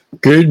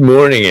Good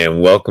morning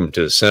and welcome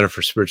to the Center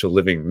for Spiritual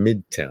Living,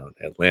 Midtown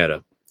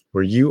Atlanta,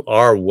 where you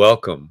are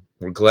welcome.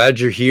 We're glad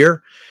you're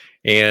here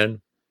and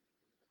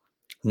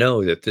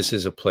know that this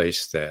is a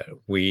place that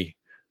we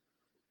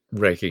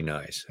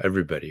recognize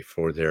everybody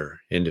for their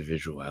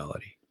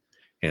individuality.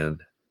 And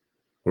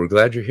we're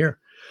glad you're here.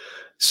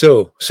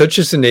 So, such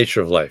is the nature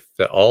of life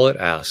that all it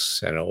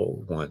asks and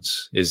all it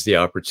wants is the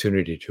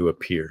opportunity to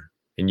appear.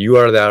 And you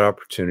are that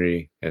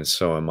opportunity, and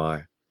so am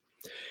I.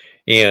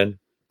 And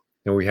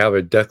we have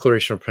a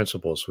declaration of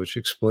principles, which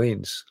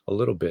explains a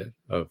little bit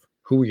of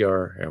who we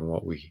are and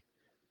what we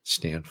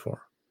stand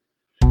for.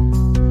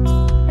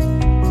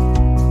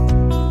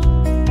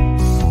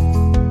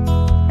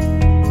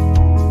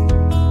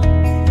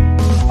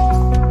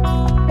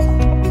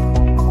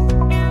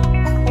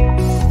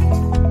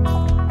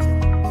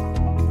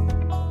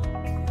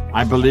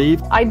 I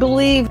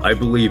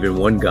believe in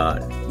one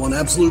God, one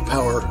absolute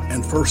power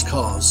and first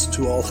cause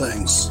to all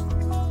things.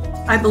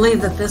 I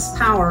believe that this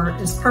power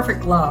is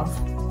perfect love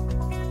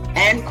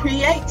and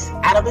creates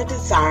out of a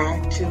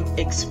desire to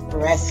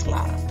express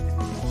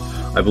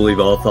love. I believe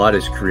all thought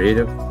is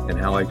creative, and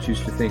how I choose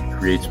to think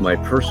creates my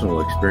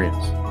personal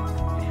experience.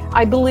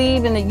 I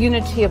believe in the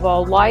unity of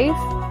all life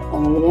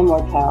and the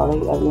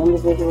immortality of the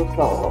individual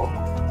soul,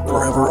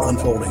 forever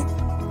unfolding.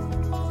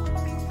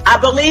 I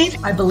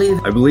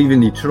believe in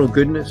the eternal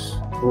goodness,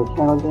 the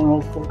eternal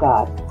goodness of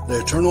God,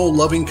 the eternal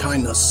loving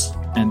kindness,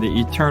 and the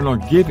eternal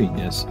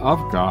givingness of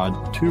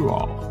God to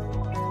all.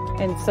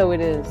 And so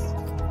it is.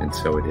 And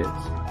so it is.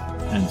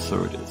 And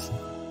so it is.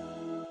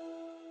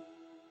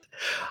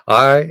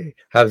 I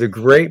have the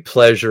great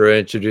pleasure of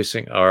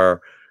introducing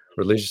our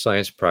religious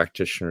science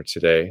practitioner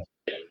today,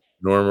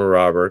 Norma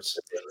Roberts.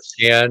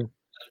 And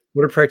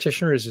what a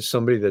practitioner is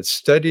somebody that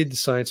studied the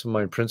science of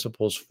mind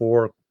principles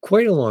for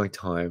quite a long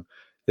time.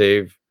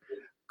 They've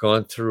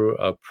gone through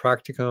a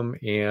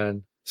practicum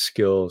and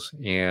skills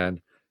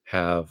and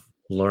have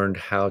learned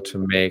how to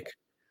make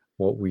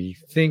what we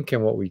think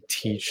and what we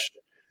teach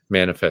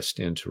manifest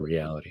into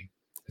reality.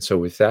 So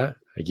with that,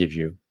 I give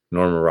you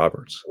Norma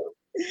Roberts.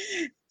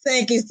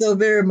 Thank you so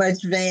very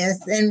much,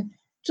 Vance. And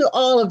to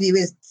all of you,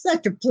 it's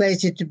such a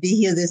pleasure to be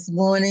here this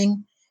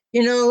morning.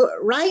 You know,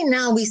 right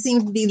now we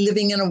seem to be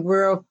living in a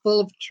world full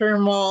of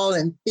turmoil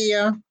and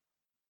fear.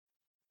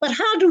 But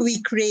how do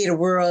we create a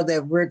world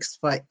that works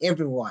for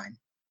everyone?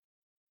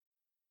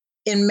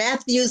 In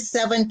Matthew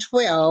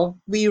 7:12,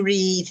 we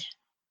read,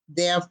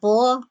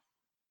 "Therefore,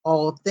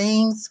 all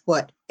things,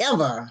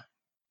 whatever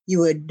you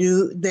would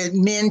do, that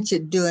men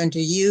should do unto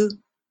you,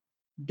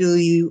 do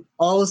you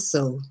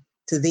also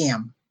to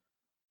them."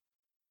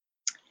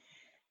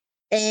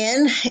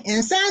 And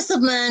in Science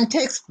of Mind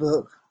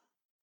textbook,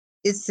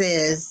 it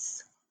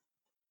says,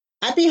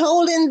 "I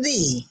behold in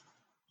thee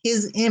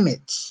his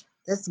image."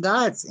 That's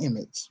God's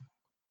image.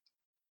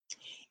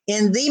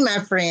 "In thee, my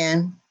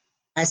friend,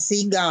 I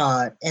see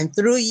God, and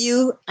through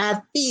you,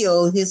 I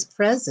feel his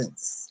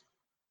presence.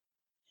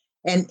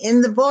 And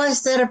in the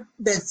voice that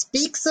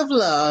speaks of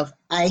love,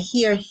 I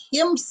hear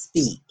him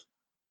speak,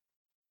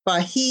 for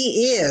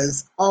he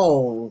is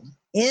all,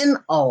 in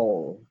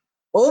all,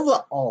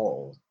 over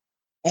all,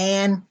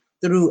 and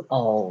through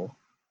all."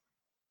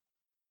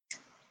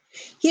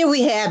 Here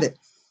we have it,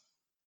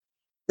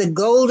 the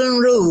golden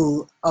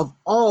rule of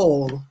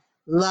all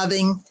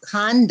loving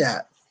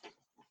conduct.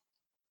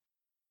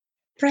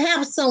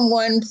 Perhaps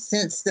someone,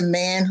 since the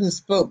man who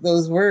spoke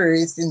those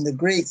words in the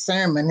great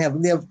sermon, have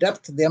lived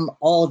up to them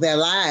all their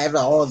lives,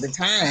 all the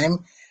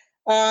time,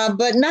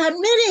 but not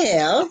many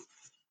have.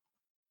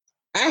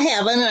 I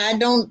haven't, and I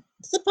don't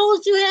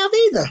suppose you have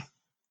either.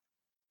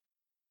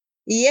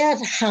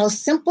 Yet, how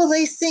simple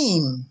they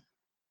seem,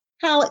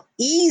 how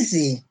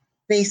easy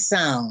they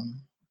sound,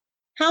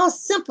 how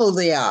simple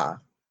they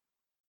are.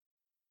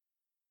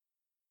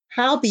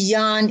 How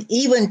beyond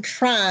even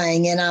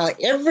trying in our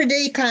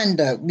everyday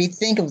conduct we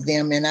think of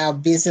them in our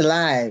busy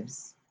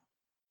lives.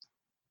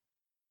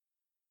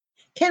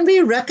 Can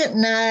we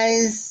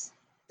recognize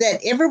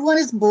that everyone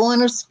is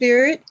born of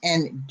spirit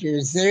and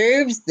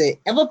deserves the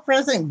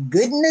ever-present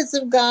goodness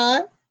of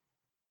God?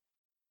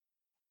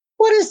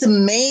 What is the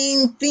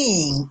main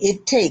thing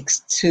it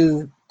takes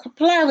to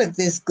comply with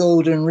this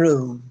golden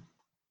rule?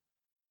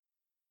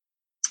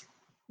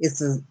 It's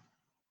a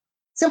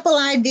simple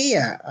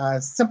idea, a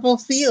simple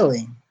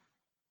feeling.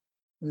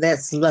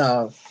 That's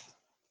love.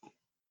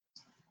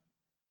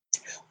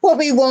 What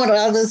we want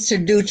others to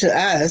do to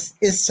us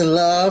is to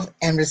love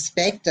and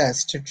respect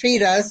us, to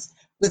treat us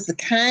with the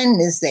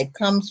kindness that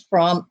comes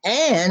from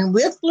and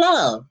with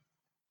love,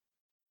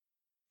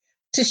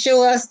 to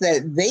show us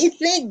that they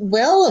think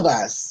well of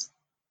us.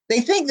 They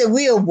think that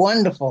we are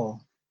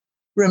wonderful,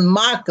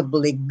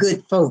 remarkably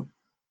good folk.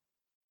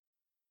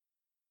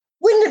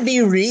 Wouldn't it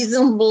be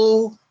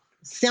reasonable,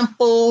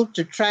 simple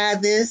to try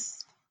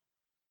this?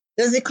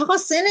 Does it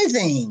cost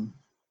anything?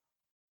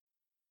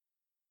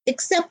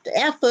 Except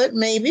effort,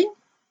 maybe.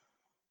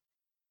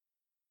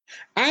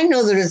 I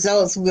know the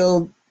results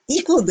will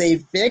equal the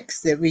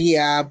effects that we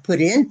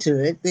put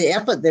into it. The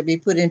effort that we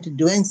put into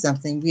doing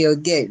something, we'll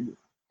get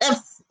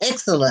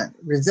excellent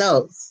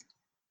results.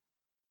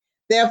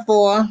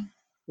 Therefore,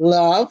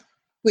 love,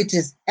 which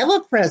is ever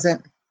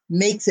present,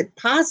 makes it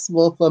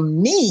possible for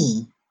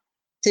me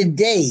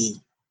today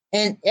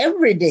and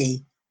every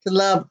day to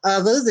love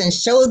others and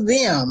show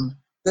them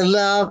the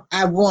love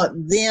I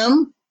want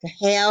them to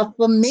have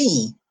for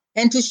me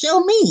and to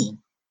show me.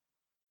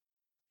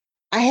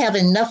 I have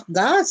enough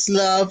God's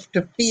love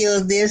to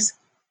feel this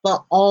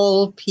for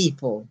all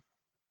people.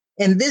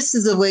 And this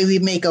is the way we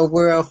make a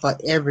world for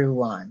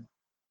everyone.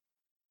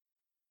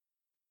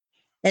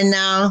 And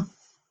now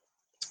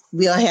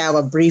we'll have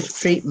a brief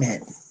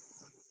treatment.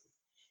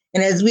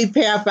 And as we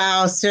prepare for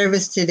our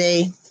service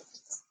today,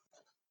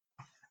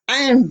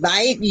 I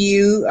invite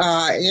you,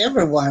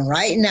 everyone,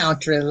 right now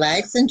to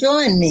relax and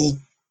join me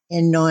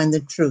in knowing the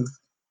truth.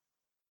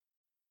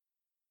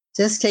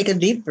 Just take a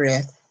deep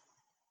breath,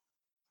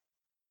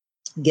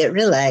 get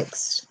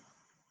relaxed,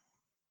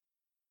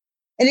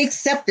 and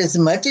accept as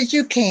much as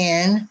you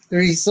can the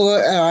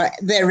resort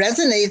that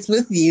resonates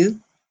with you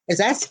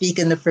as I speak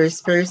in the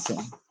first person.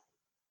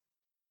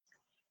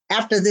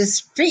 After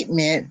this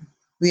treatment,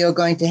 we are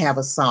going to have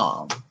a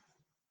song.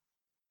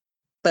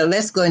 But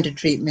let's go into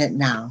treatment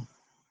now.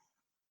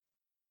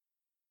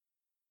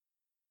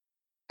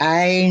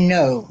 I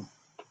know,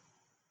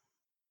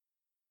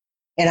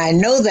 and I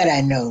know that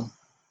I know,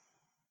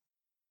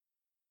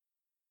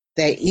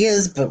 there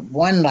is but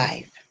one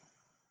life.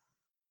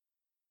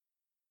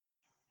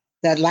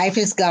 That life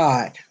is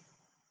God.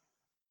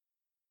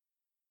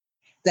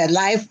 That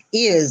life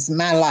is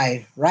my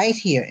life right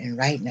here and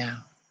right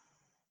now.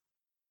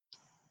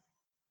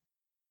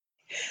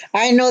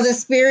 I know the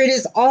Spirit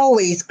is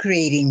always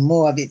creating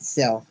more of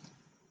itself.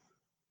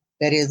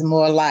 That is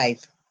more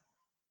life,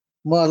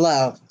 more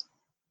love,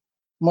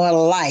 more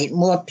light,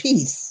 more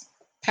peace,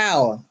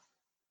 power,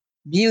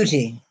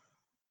 beauty,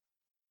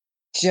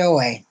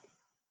 joy,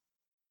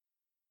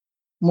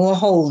 more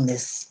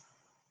wholeness.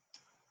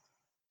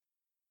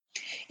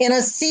 In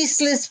a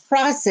ceaseless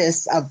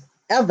process of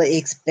ever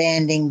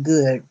expanding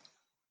good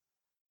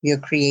you're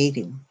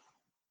creating.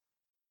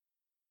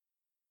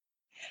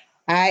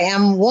 I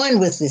am one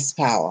with this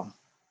power.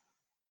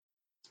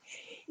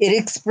 It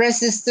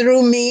expresses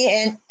through me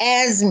and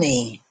as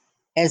me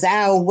as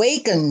I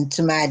awaken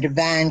to my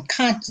divine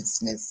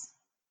consciousness,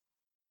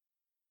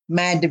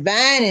 my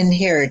divine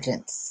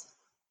inheritance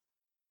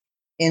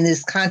in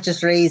this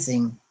conscious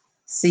raising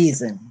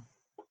season.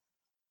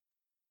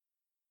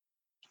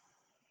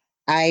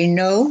 I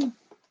know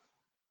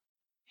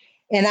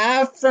and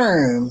I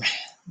affirm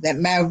that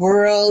my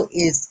world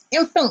is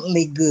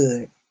infinitely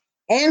good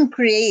and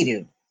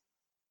creative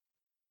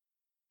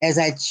as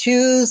I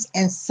choose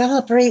and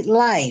celebrate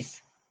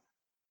life,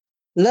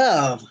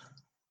 love,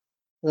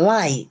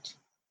 light,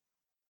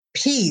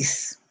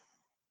 peace,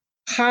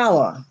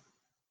 power,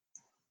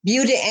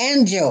 beauty,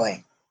 and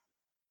joy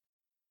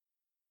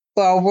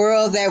for a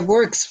world that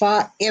works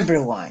for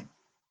everyone.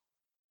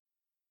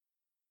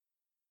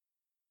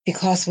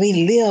 Because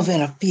we live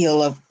in a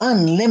field of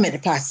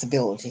unlimited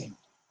possibility,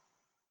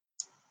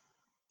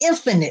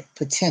 infinite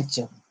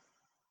potential.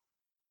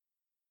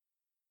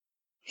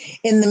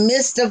 In the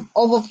midst of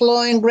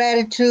overflowing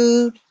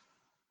gratitude,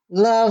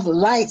 love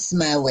lights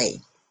my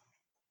way,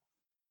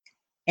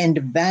 and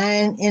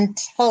divine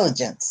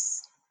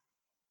intelligence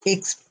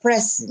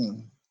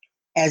expressing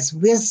as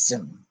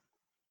wisdom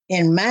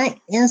in my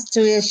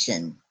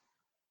intuition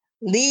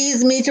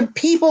leads me to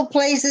people,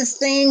 places,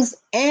 things,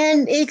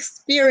 and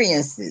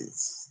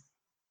experiences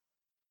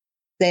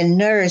that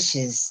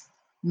nourishes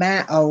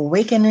my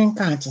awakening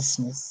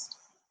consciousness.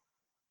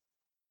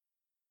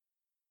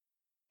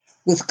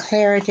 With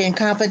clarity and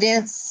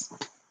confidence,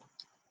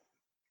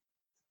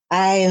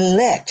 I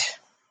let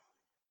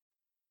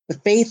the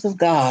faith of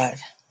God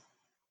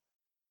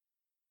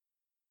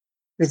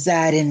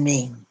reside in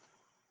me.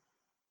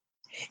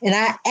 And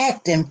I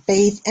act in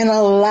faith and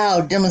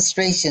allow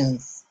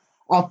demonstrations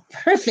of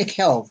perfect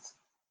health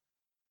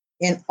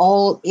in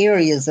all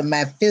areas of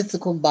my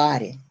physical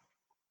body.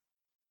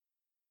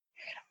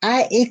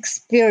 I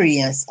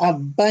experience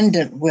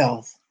abundant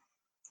wealth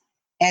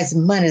as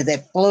money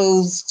that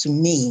flows to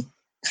me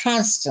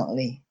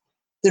constantly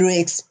through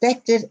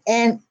expected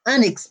and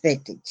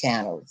unexpected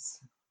channels.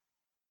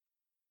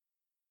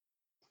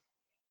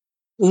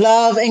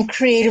 Love and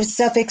creative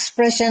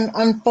self-expression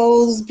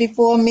unfolds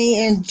before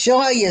me in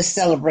joyous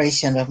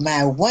celebration of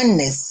my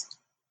oneness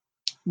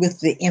with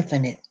the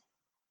infinite.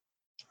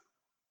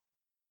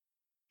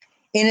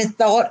 Any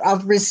thought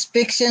of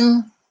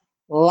restriction,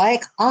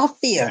 lack, or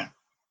fear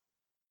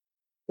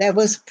that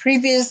was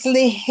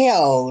previously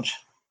held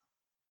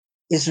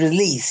is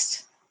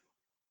released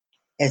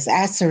as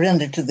I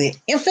surrender to the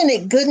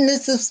infinite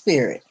goodness of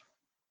spirit.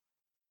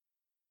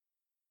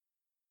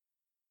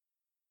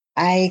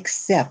 I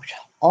accept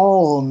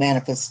all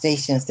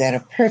manifestations that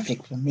are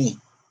perfect for me.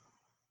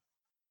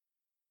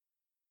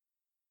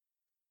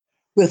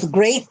 With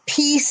great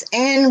peace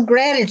and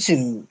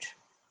gratitude,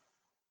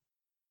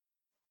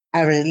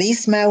 I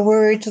release my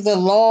word to the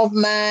law of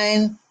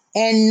mind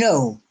and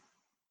know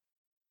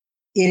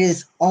it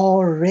is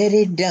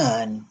already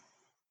done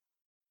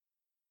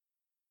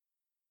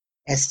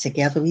as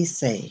together we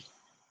say,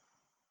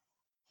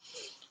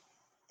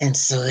 and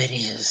so it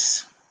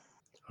is.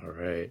 All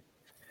right.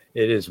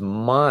 It is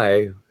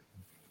my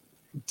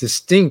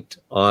distinct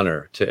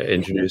honor to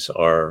introduce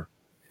our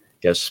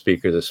guest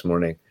speaker this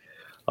morning.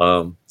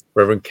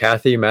 Reverend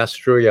Kathy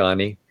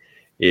Mastroianni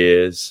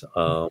is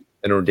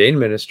an ordained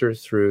minister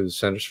through the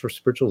Centers for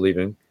Spiritual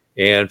Living.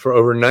 And for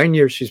over 9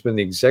 years, she's been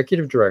the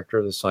executive director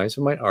of the Science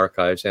of Mind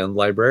Archives and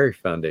Library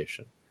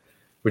Foundation,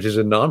 which is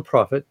a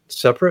nonprofit,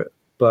 separate,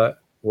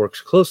 but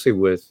works closely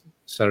with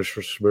Centers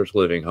for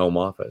Spiritual Living Home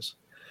Office.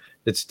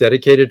 It's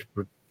dedicated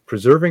to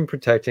preserving,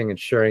 protecting, and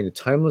sharing the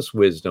timeless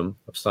wisdom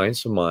of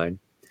science of mind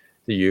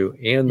to you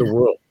and the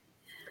world.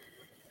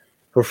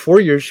 For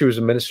 4 years, she was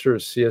a minister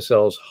of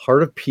CSL's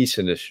Heart of Peace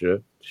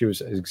initiative. She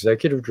was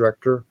executive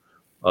director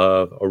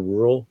of a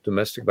rural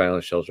domestic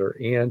violence shelter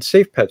and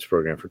Safe Pets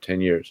program for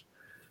 10 years.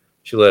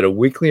 She led a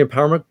weekly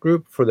empowerment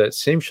group for that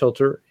same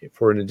shelter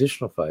for an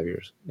additional 5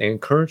 years. And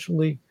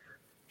currently,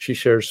 she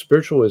shares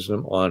spiritual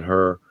wisdom on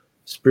her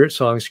Spirit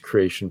Songs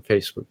Creation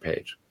Facebook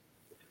page.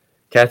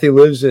 Kathy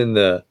lives in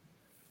the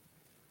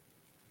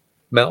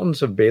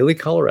mountains of Bailey,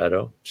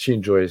 Colorado. She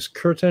enjoys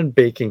curtain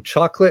baking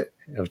chocolate,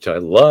 which I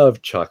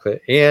love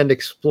chocolate, and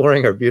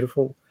exploring our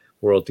beautiful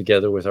world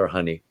together with our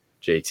honey,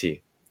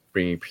 JT,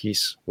 bringing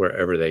peace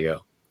wherever they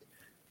go.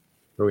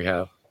 Here we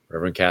have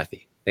Reverend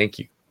Kathy. Thank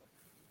you.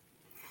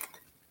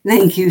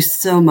 Thank you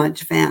so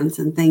much, Vance,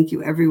 and thank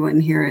you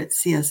everyone here at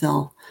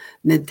CSL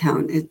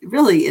Midtown. It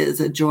really is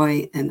a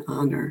joy and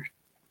honor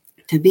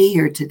to be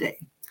here today.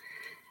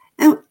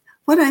 And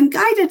what I'm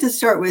guided to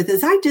start with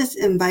is I just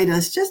invite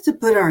us just to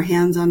put our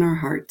hands on our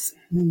hearts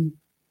and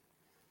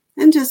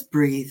just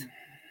breathe.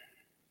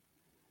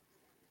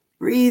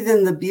 Breathe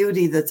in the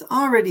beauty that's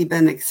already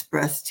been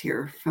expressed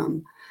here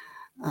from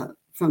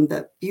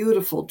that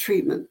beautiful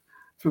treatment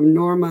from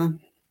Norma,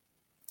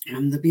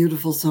 and the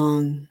beautiful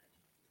song,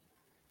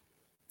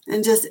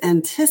 and just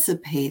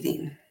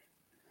anticipating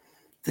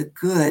the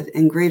good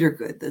and greater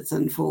good that's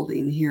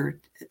unfolding here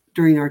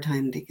during our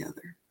time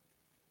together.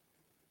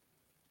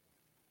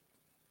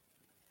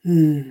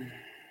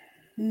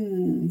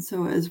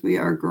 So as we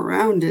are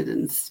grounded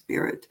in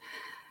spirit,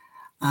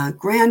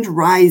 grand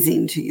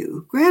rising to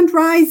you. Grand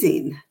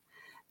rising.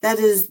 That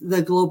is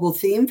the global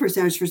theme for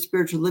Centers for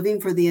Spiritual Living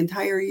for the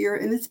entire year,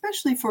 and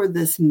especially for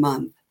this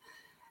month.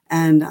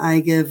 And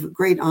I give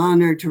great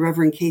honor to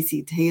Reverend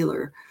Casey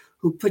Taylor,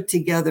 who put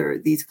together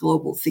these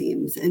global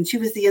themes, and she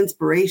was the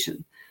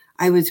inspiration.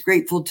 I was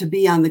grateful to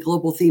be on the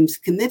Global Themes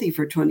Committee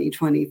for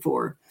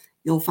 2024.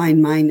 You'll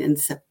find mine in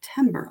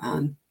September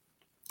on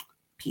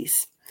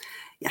peace.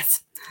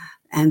 Yes.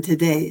 And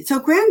today, so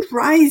Grand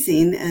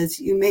Rising,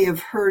 as you may have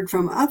heard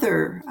from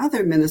other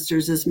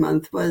ministers this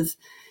month,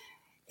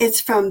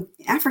 it's from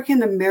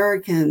African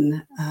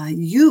American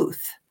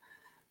youth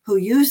who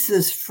use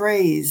this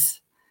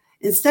phrase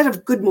instead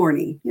of good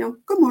morning,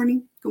 good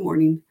morning, good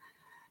morning.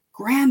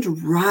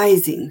 Grand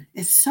Rising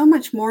is so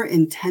much more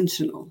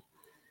intentional.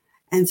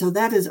 And so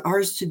that is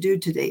ours to do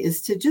today,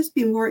 is to just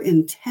be more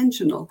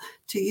intentional,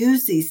 to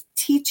use these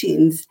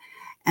teachings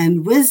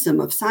and wisdom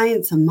of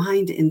science of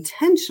mind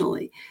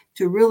intentionally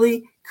to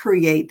really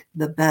create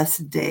the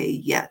best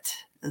day yet,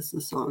 as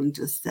the song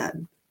just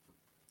said.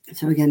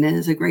 So again, it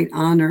is a great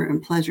honor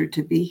and pleasure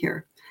to be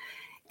here.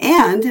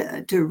 And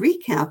to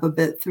recap a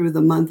bit through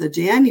the month of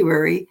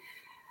January,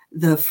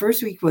 the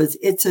first week was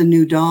It's a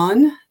New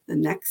Dawn. The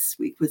next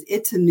week was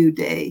It's a New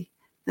Day.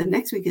 The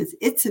next week is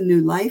It's a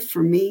New Life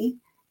for me.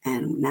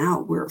 And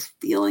now we're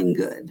feeling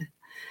good.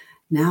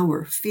 Now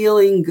we're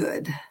feeling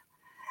good.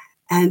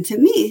 And to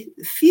me,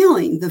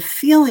 the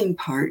feeling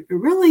part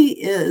really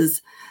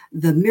is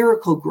the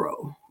miracle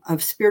grow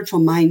of spiritual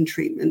mind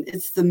treatment.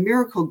 It's the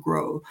miracle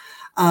grow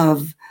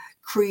of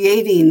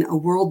creating a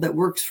world that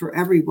works for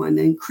everyone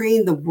and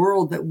creating the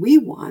world that we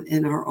want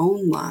in our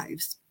own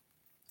lives.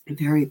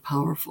 Very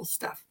powerful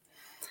stuff.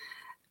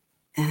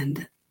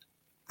 And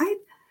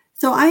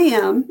I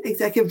am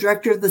executive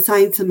director of the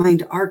Science of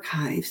Mind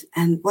Archives.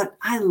 And what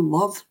I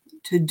love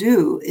to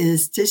do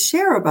is to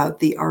share about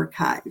the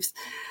archives.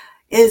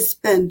 It's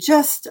been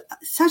just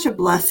such a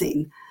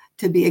blessing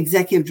to be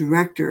executive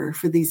director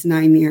for these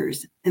 9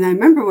 years. And I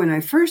remember when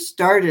I first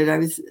started, I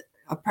was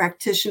a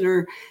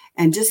practitioner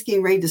and just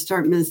getting ready to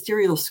start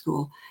ministerial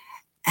school.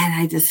 And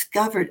I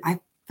discovered I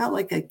felt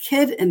like a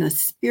kid in a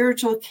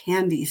spiritual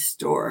candy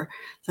store.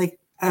 It's like,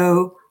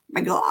 oh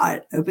my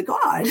God,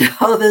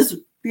 all this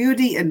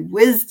beauty and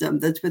wisdom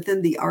that's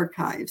within the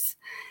archives.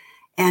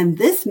 And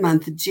this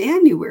month,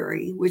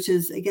 January, which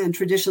is, again,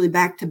 traditionally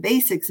back to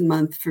basics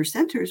month for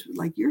centers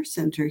like your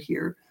center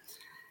here,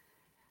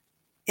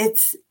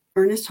 it's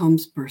Ernest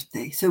Holmes'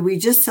 birthday. So we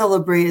just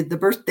celebrated the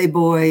birthday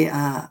boy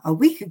a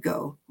week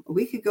ago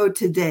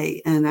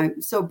today. And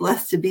I'm so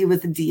blessed to be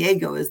with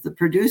Diego as the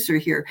producer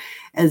here,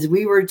 as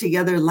we were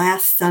together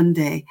last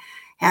Sunday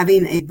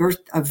having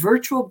a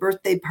virtual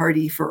birthday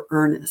party for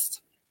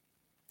Ernest.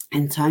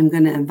 And so I'm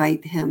going to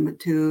invite him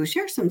to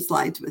share some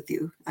slides with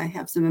you. I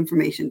have some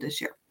information to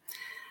share.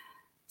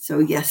 So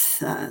yes,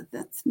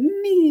 that's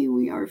me.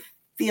 We are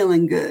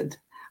feeling good.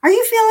 Are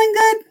you feeling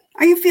good?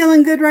 Are you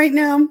feeling good right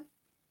now?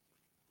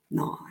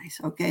 Nice.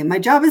 Okay, my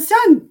job is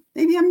done.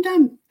 Maybe I'm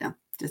done. No,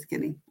 just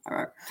kidding. All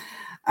right.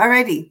 All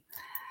righty.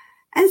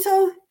 And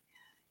so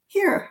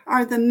here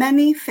are the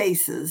many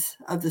faces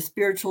of the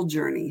spiritual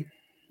journey.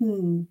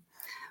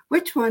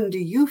 Which one do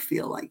you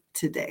feel like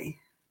today?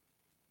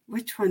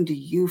 Which one do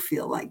you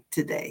feel like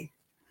today?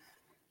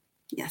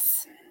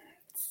 Yes.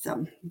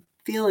 So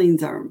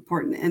feelings are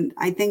important. And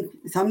I think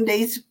some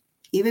days,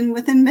 even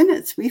within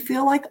minutes, we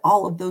feel like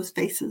all of those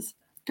faces,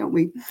 don't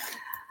we?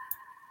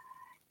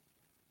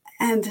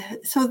 And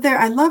so there,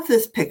 I love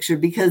this picture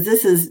because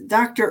this is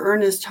Dr.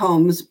 Ernest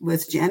Holmes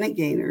with Janet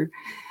Gaynor,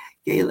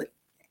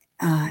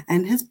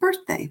 and his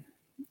birthday.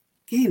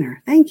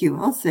 Gaynor, thank you.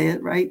 I'll say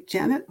it right,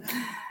 Janet.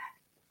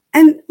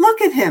 And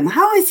look at him.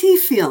 How is he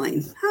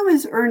feeling? How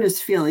is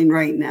Ernest feeling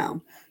right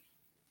now?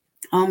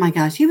 Oh my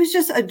gosh, he was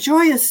just a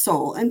joyous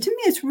soul. And to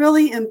me, it's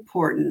really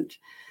important.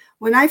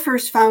 When I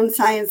first found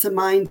Science of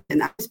Mind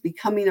and I was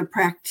becoming a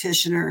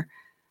practitioner,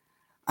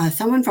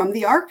 someone from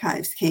the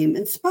archives came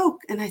and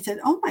spoke. And I said,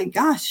 oh my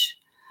gosh,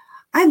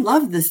 I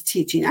love this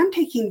teaching. I'm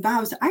taking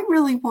vows. I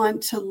really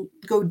want to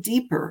go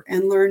deeper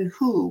and learn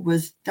who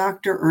was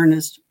Dr.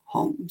 Ernest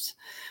Holmes.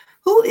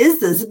 Who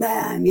is this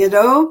man,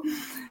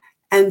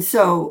 And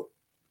so,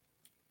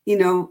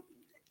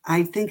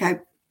 I think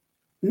I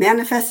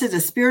manifested a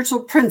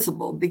spiritual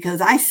principle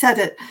because I said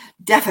it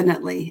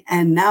definitely.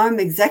 And now I'm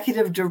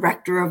executive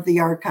director of the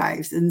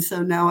archives. And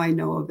so now I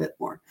know a bit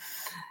more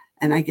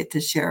and I get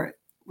to share it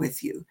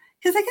with you.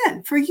 Because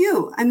again, for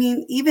you,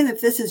 even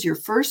if this is your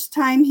first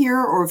time here,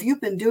 or if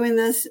you've been doing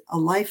this a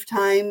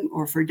lifetime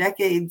or for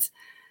decades,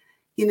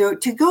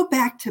 to go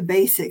back to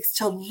basics,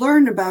 to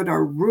learn about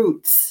our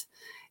roots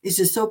is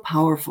just so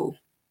powerful.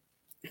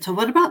 So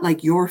what about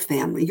like your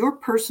family, your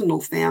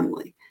personal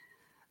family?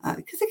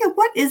 Because again,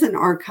 what is an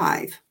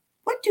archive?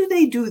 What do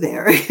they do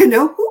there?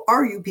 Who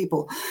are you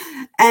people?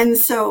 And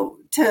so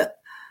to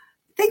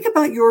think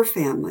about your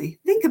family,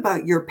 think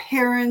about your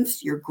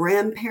parents, your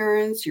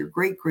grandparents, your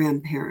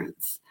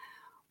great-grandparents.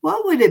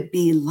 What would it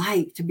be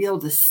like to be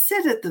able to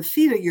sit at the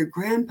feet of your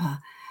grandpa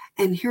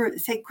and hear it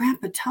say,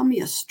 Grandpa, tell me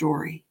a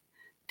story.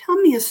 Tell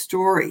me a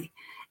story.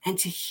 And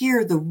to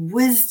hear the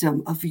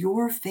wisdom of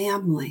your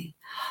family,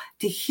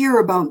 to hear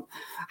about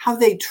how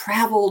they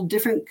traveled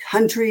different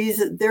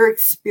countries, their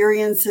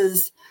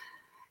experiences,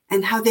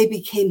 and how they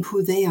became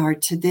who they are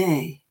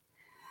today,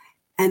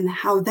 and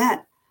how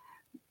that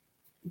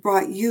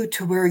brought you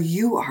to where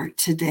you are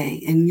today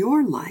in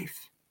your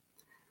life.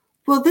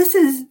 Well, this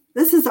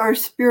is our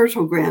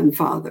spiritual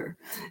grandfather,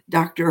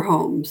 Dr.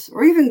 Holmes,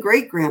 or even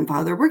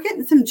great-grandfather. We're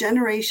getting some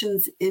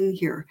generations in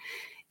here.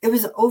 It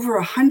was over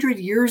 100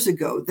 years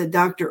ago that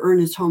Dr.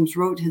 Ernest Holmes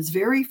wrote his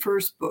very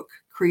first book,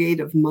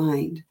 Creative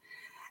Mind.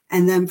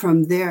 And then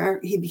from there,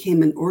 he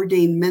became an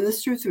ordained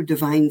minister through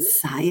divine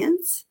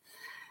science.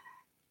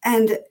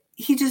 And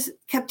he just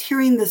kept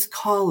hearing this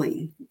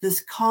calling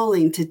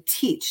to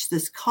teach,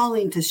 this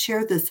calling to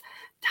share this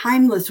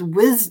timeless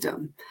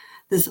wisdom,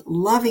 this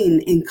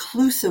loving,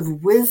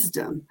 inclusive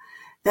wisdom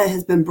that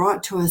has been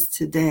brought to us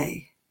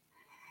today.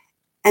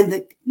 And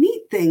the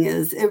neat thing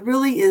is, it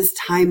really is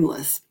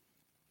timeless.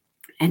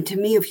 And to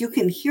me, if you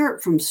can hear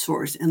it from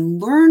source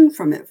and learn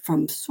from it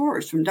from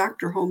source, from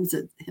Dr. Holmes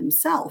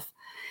himself,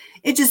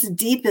 it just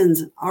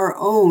deepens our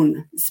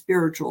own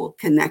spiritual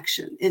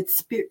connection.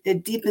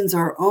 It deepens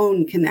our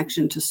own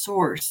connection to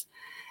source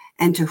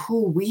and to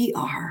who we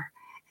are.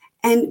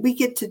 And we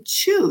get to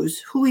choose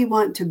who we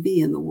want to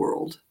be in the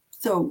world.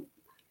 So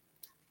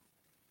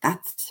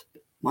that's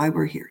why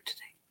we're here today.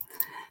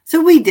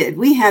 So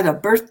we had a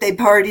birthday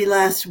party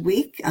last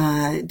week.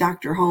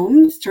 Dr.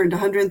 Holmes turned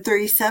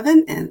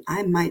 137, and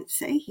I might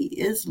say he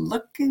is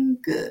looking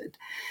good.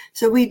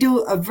 So we do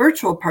a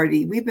virtual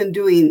party. We've been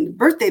doing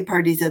birthday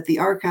parties at the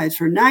archives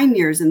for 9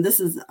 years, and this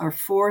is our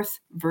 4th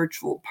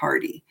virtual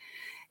party.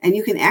 And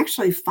you can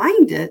actually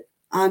find it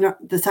on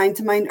the Science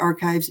of Mind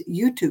Archives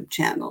YouTube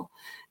channel.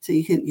 So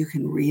you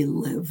can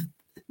relive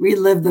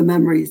the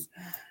memories.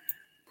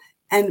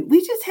 And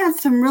we just had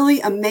some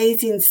really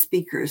amazing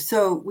speakers.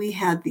 So we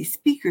had these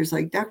speakers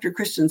like Dr.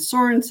 Christian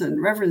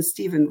Sorensen, Reverend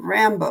Stephen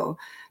Rambo,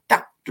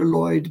 Dr.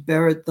 Lloyd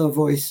Barrett, the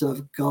voice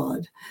of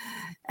God.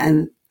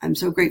 And I'm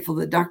so grateful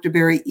that Dr.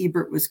 Barry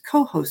Ebert was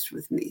co-host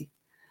with me.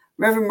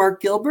 Reverend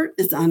Mark Gilbert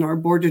is on our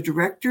board of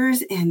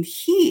directors, and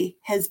he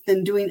has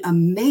been doing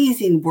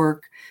amazing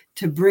work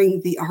to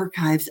bring the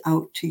archives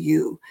out to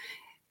you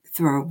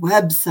through our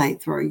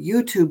website, through our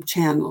YouTube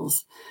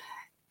channels,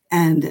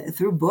 and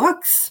through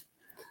books.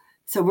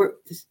 So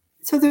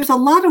there's a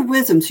lot of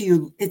wisdom.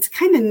 So it's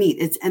kind of neat.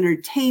 It's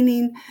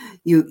entertaining.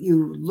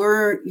 You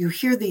learn, you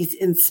hear these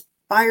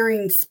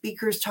inspiring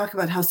speakers talk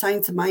about how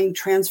Science of Mind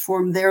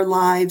transformed their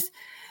lives.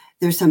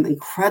 There's some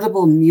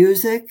incredible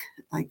music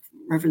like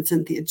Reverend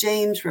Cynthia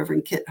James,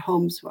 Reverend Kit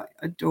Holmes, who I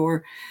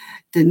adore,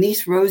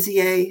 Denise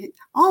Rosier,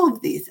 all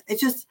of these.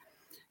 It's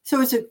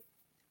worth it.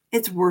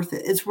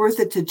 It's worth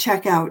it to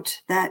check out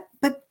that,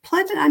 but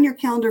plan it on your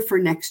calendar for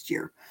next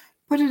year.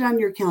 put it on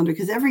your calendar,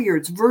 because every year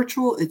it's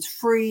virtual, it's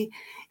free,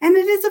 and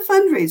it is a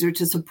fundraiser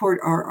to support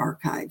our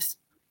archives.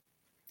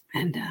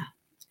 And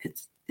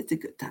it's a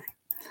good time.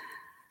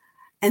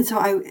 And so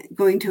I'm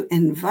going to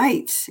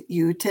invite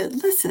you to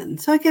listen.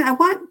 So again, I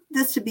want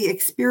this to be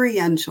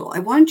experiential. I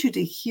want you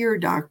to hear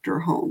Dr.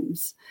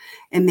 Holmes.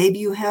 And maybe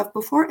you have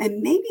before,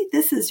 and maybe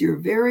this is your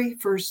very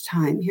first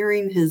time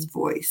hearing his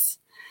voice.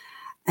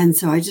 And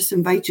so I just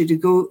invite you to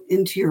go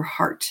into your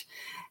heart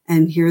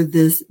and hear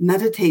this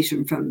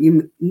meditation from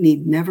You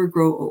Need Never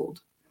Grow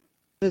Old.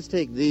 Let us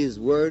take these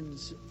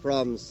words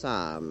from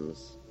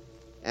Psalms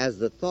as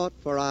the thought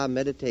for our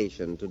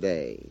meditation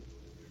today.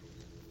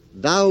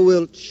 Thou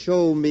wilt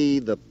show me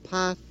the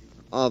path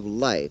of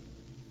life.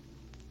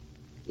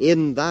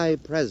 In thy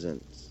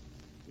presence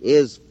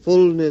is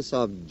fullness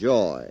of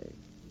joy.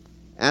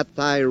 At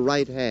thy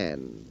right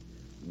hand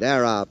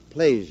there are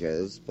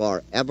pleasures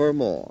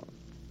forevermore.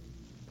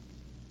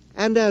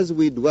 And as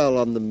we dwell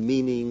on the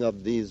meaning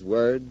of these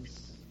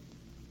words,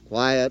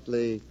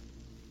 quietly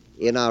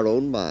in our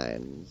own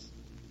minds,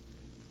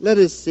 let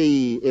us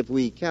see if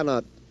we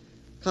cannot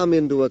come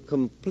into a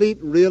complete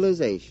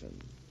realization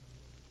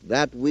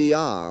that we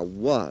are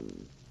one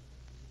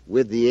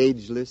with the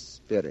ageless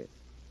Spirit.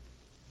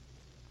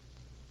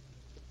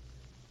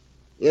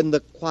 In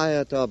the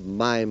quiet of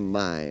my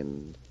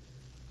mind,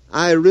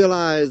 I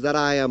realize that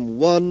I am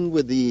one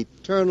with the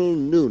eternal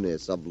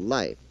newness of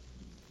life.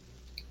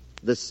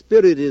 The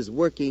Spirit is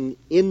working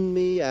in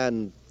me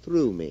and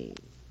through me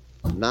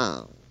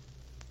now.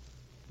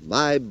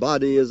 My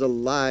body is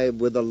alive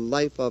with the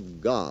life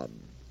of God.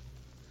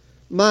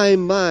 My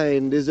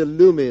mind is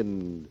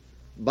illumined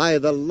by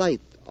the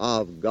light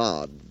of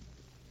God.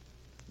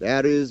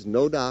 There is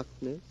no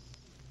darkness,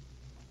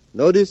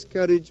 no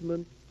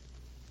discouragement,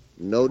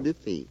 no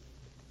defeat.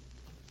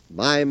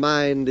 My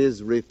mind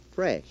is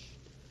refreshed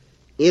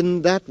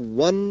in that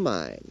one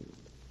mind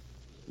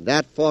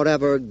that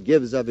forever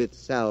gives of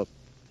itself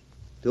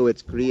to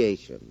its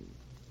creation.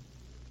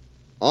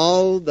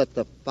 All that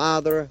the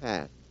Father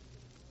hath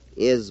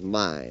is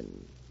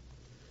mine.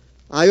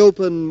 I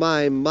open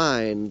my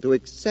mind to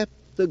accept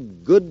the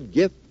good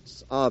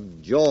gifts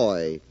of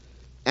joy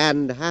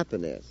and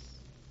happiness.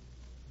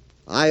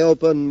 I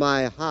open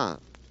my heart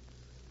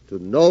to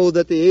know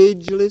that the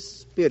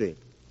ageless Spirit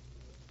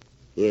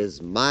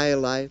is my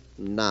life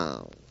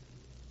now.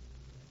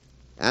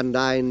 And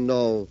I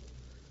know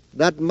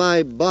that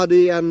my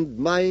body and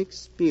my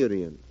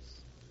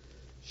experience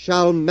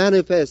shall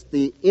manifest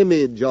the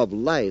image of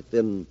life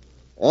in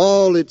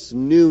all its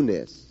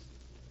newness.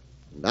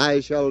 And I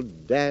shall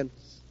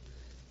dance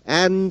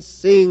and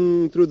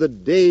sing through the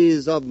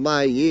days of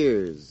my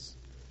years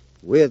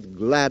with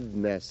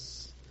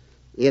gladness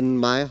in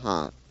my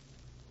heart.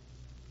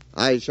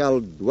 I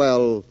shall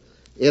dwell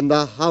in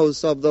the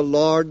house of the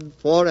Lord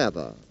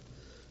forever,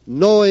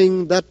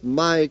 knowing that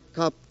my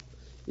cup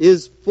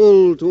is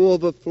full to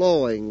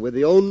overflowing with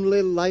the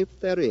only life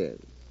there is,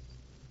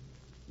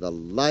 the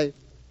life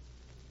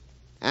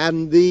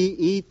and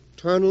the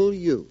eternal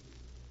youth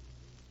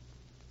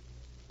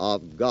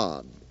of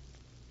God.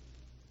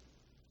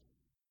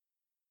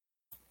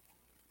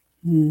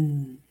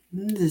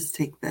 Just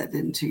take that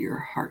into your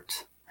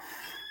heart.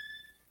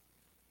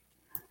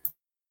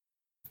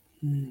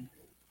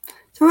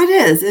 So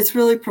it's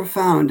really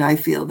profound. I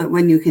feel that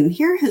when you can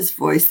hear his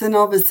voice, then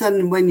all of a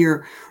sudden when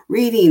you're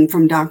reading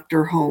from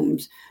Dr.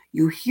 Holmes,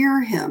 you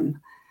hear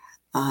him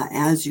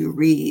as you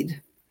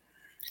read.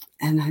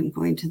 And I'm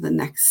going to the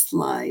next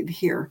slide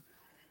here.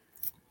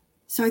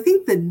 So I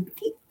think the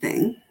neat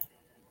thing,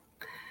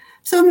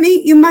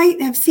 you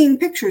might have seen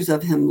pictures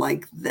of him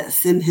like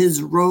this in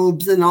his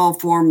robes and all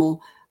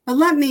formal, but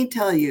let me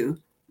tell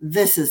you,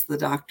 this is the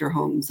Dr.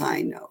 Holmes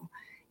I know.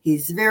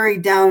 He's very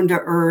down to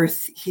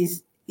earth.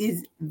 He's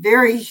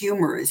very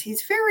humorous.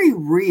 He's very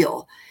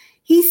real.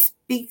 He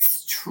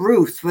speaks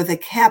truth with a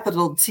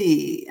capital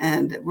T,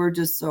 and we're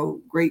just so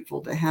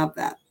grateful to have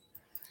that.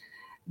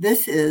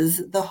 This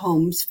is the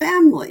Holmes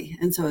family.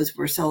 And so as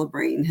we're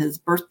celebrating his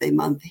birthday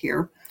month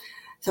here,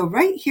 so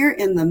right here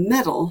in the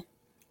middle,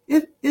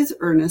 it is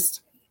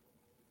Ernest.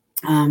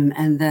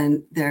 And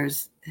then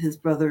there's his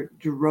brother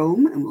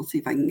Jerome, and we'll see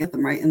if I can get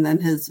them right. And then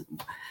his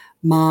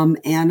mom,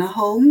 Anna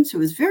Holmes, who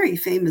was very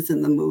famous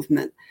in the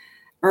movement.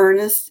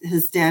 Ernest,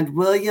 his dad,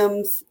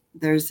 Williams.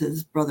 There's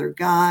his brother,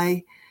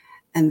 Guy.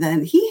 And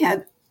then he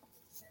had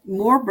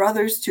more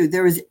brothers, too.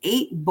 There was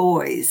 8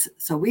 boys.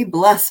 So we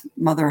bless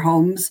Mother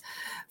Holmes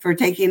for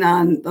taking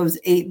on those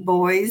 8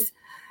 boys.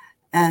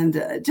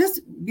 And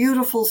just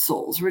beautiful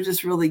souls. We're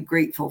just really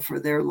grateful for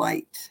their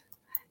light.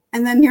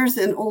 And then here's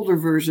an older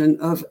version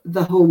of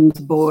the Holmes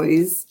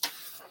boys.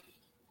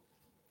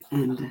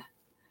 And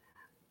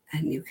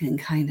you can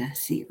kind of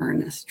see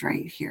Ernest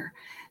right here.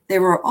 They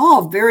were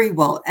all very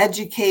well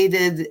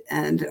educated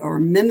or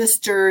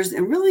ministers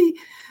and really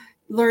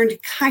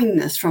learned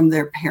kindness from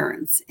their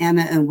parents,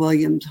 Anna and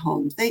William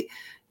Holmes.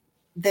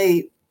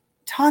 They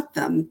taught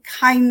them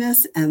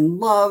kindness and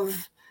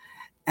love,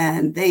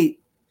 and they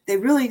they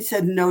really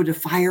said no to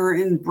fire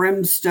and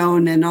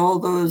brimstone and all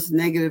those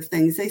negative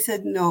things. They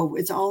said, no,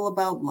 it's all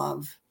about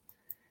love.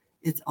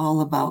 It's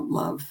all about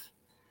love.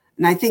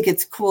 And I think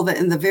it's cool that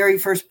in the very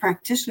first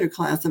practitioner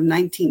class of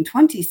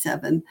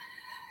 1927,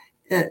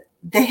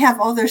 they have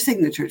all their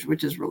signatures,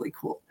 which is really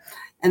cool.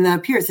 And then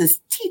up here it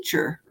says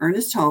teacher,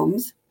 Ernest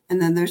Holmes.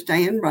 And then there's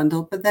Diane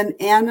Rundle, but then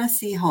Anna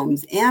C.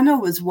 Holmes. Anna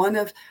was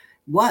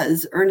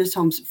Ernest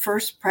Holmes'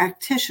 first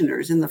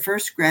practitioners in the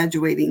first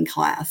graduating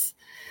class.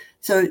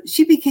 So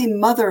she became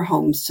Mother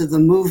Holmes to the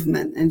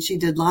movement, and she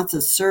did lots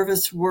of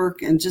service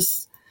work and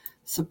just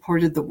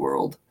supported the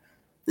world.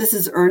 This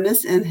is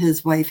Ernest and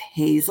his wife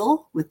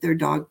Hazel with their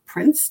dog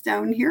Prince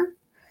down here.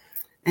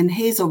 And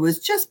Hazel was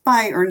just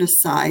by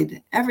Ernest's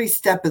side every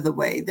step of the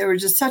way. They were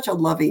just such a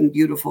loving,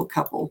 beautiful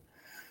couple.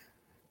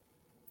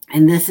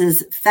 And this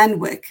is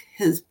Fenwick,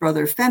 his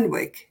brother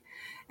Fenwick,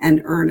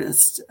 and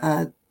Ernest.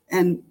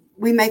 And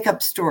we make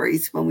up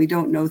stories when we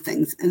don't know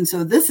things. And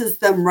so this is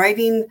them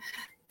writing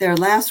their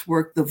last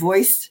work, The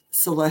Voice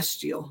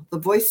Celestial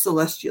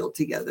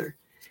together.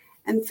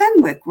 And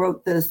Fenwick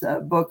wrote this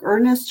book,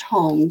 Ernest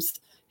Holmes,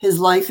 His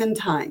Life and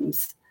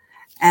Times.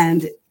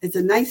 And it's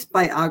a nice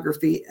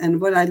biography. And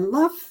what I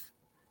love,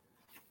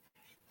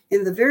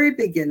 in the very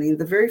beginning,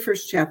 the very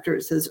first chapter,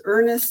 it says,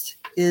 Ernest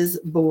is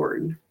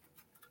born.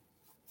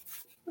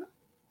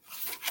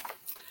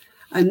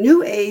 A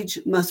new age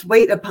must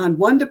wait upon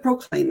one to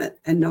proclaim it,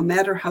 and no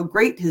matter how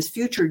great his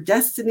future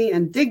destiny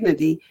and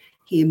dignity,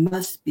 he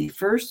must be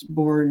first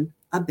born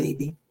a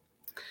baby.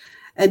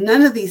 And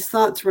none of these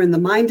thoughts were in the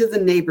mind of the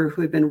neighbor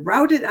who had been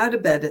routed out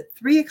of bed at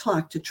 3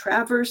 o'clock to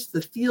traverse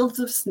the fields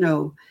of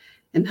snow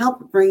and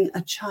help bring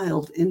a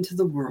child into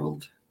the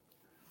world.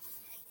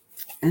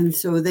 And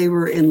so they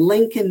were in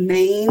Lincoln,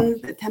 Maine.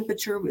 The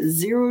temperature was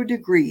 0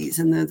 degrees,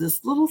 and there's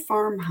this little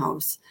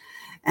farmhouse.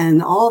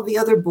 And all the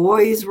other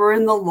boys were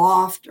in the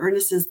loft.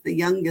 Ernest is the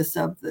youngest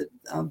of the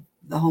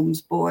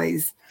Holmes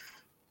boys.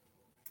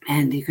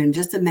 And you can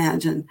just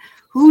imagine,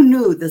 who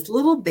knew this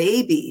little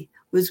baby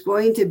was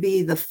going to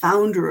be the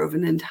founder of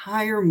an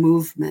entire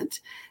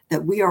movement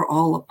that we are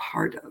all a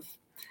part of.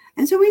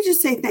 And so we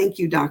just say, thank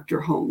you,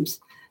 Dr. Holmes.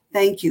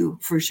 Thank you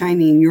for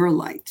shining your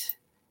light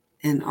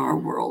in our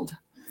world.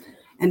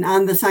 And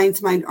on the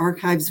Science Mind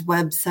Archives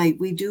website,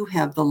 we do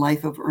have the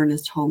life of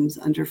Ernest Holmes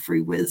under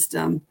free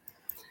wisdom.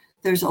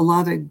 There's a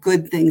lot of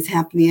good things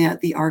happening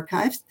at the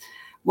archives.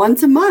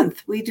 Once a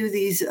month, we do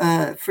these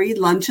free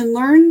lunch and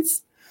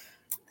learns.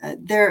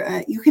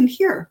 You can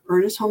hear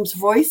Ernest Holmes'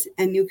 voice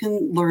and you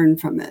can learn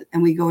from it.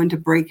 And we go into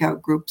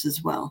breakout groups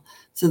as well.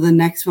 So the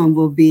next one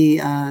will be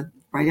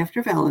right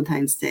after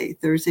Valentine's Day,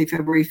 Thursday,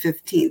 February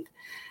 15th.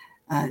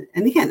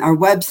 And again, our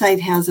website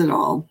has it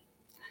all.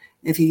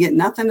 If you get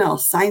nothing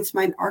else,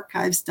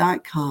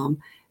 ScienceMindArchives.com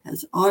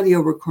has audio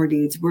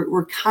recordings.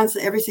 We're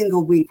constantly, every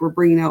single week, we're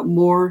bringing out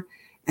more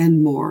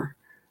and more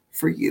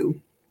for you.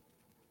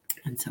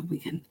 And so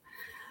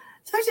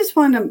I just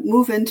want to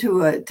move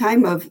into a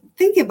time of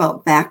thinking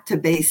about back to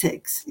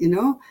basics. You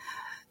know,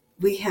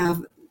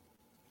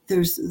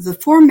 there's the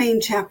 4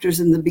 main chapters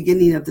in the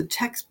beginning of the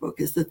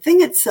textbook is the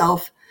thing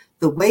itself,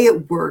 the way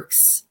it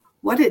works,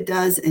 what it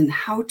does, and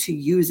how to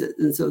use it.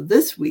 And so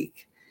this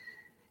week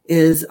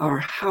is our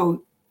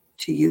how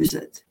to use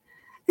it.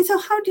 And so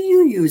how do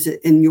you use it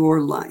in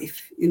your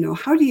life? You know,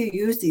 how do you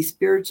use these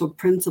spiritual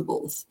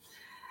principles?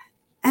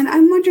 And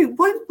I'm wondering,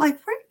 right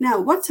now,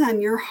 what's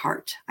on your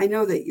heart? I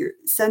know that your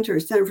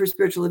Center for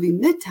Spiritual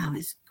Living Midtown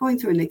is going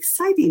through an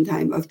exciting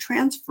time of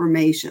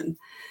transformation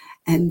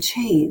and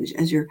change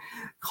as you're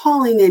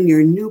calling in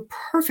your new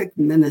perfect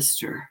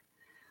minister.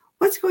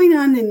 What's going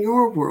on in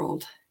your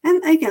world?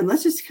 And again,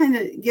 let's just kind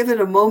of give it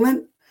a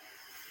moment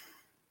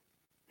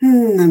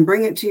and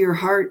bring it to your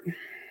heart.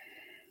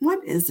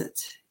 What is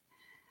it?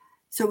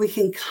 So we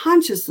can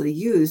consciously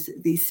use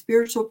these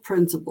spiritual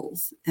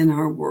principles in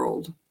our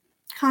world.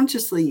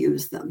 Consciously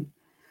use them.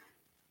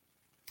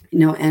 You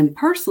know, and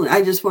personally,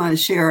 I just want to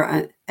share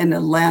an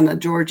Atlanta,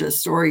 Georgia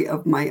story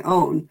of my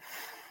own.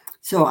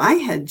 So I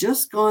had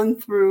just gone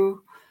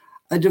through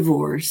a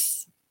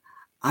divorce.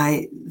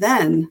 Like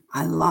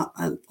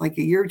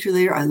a year or two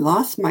later, I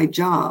lost my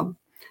job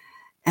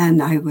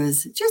and I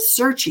was just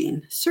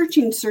searching.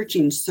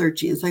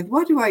 It's like,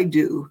 what do I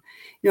do?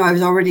 You know, I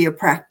was already a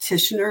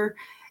practitioner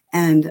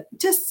and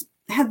just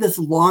had this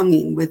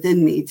longing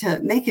within me to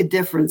make a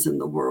difference in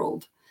the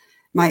world.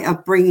 My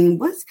upbringing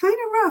was kind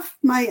of rough.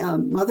 My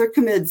mother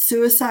committed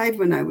suicide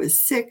when I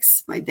was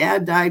 6. My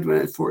dad died when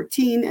I was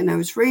 14, and I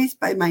was raised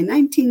by my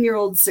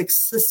 19-year-old 6th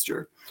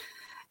sister.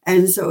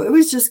 And so it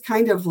was just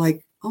kind of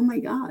like, oh my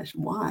gosh,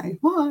 why?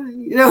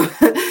 You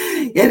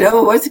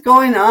know, what's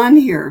going on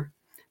here?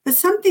 But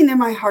something in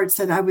my heart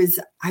said I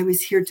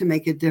was here to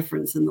make a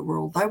difference in the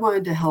world. I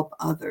wanted to help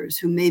others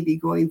who may be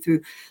going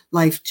through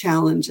life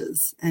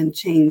challenges and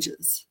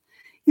changes.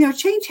 You know,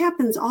 change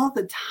happens all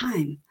the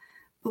time.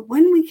 But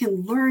when we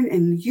can learn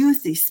and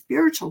use these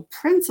spiritual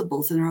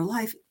principles in our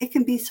life, it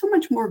can be so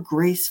much more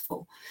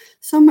graceful,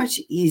 so much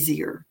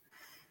easier.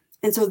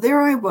 And so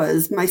there I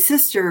was. My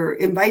sister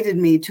invited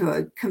me to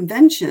a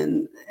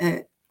convention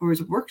or was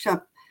a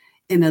workshop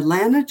in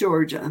Atlanta,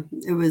 Georgia.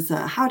 It was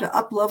how to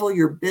up-level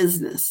your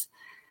business.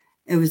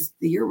 The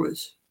year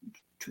was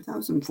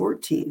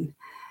 2014.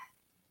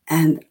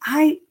 And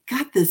I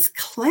got this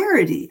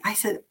clarity. I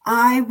said,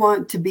 I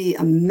want to be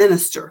a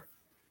minister.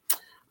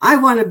 I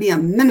want to be a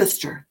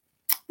minister.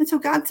 And so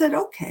God said,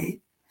 okay.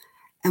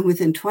 And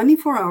within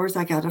 24 hours,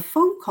 I got a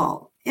phone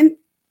call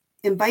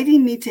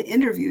inviting me to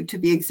interview to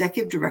be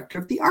executive director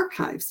of the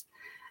archives.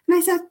 And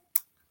I said,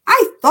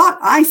 I thought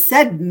I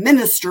said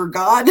minister,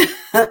 God.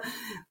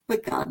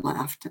 But God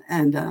laughed,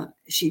 and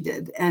she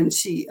did. And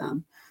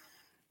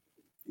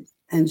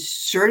and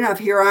sure enough,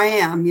 here I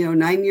am,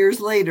 9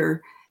 years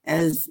later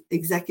as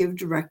executive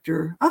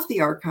director of the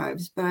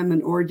archives, but I'm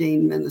an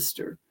ordained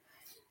minister.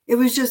 It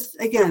was just,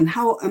 again,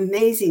 how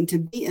amazing to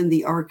be in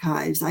the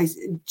archives. I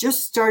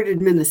just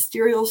started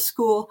ministerial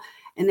school,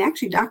 and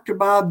actually Dr.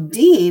 Bob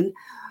Dean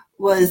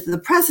was the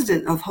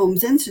president of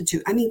Holmes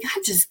Institute. I mean,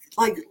 God just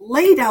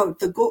laid out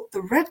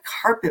the red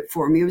carpet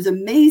for me. It was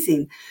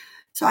amazing.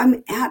 So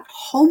I'm at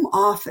home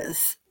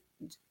office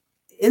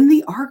in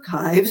the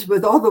archives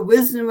with all the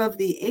wisdom of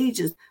the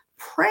ages,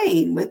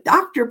 praying with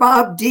Dr.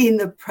 Bob Dean,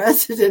 the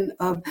president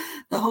of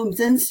the Holmes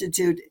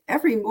Institute,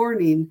 every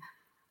morning.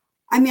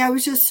 I mean, I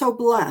was just so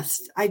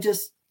blessed.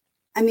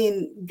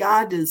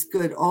 God is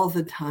good all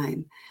the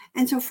time.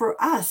 And so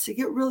for us to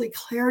get really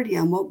clarity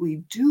on what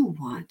we do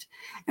want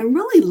and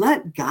really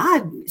let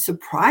God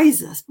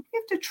surprise us, we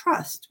have to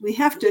trust. We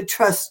have to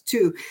trust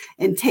too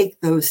and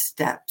take those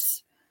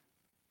steps.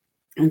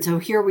 And so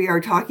here we are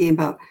talking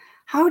about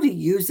how to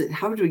use it,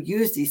 how to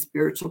use these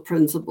spiritual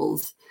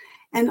principles,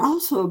 and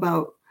also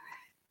about,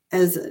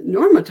 as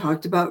Norma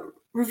talked about,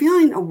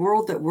 revealing a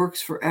world that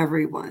works for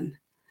everyone,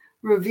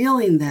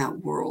 revealing that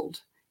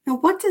world. Now,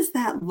 what does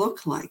that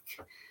look like?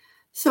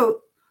 So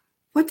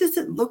what does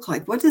it look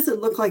like? What does it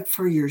look like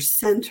for your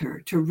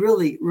center to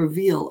really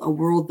reveal a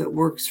world that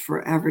works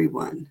for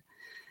everyone?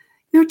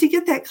 To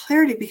get that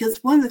clarity,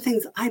 because one of the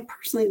things I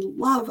personally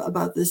love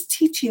about this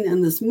teaching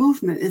and this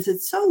movement is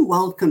it's so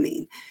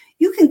welcoming.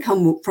 You can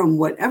come from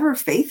whatever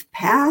faith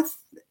path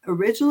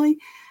originally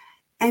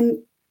and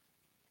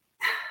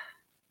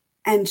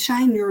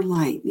shine your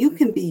light. You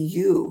can be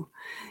you.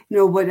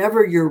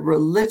 Whatever your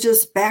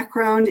religious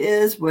background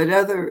is,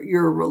 whatever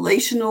your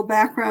relational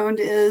background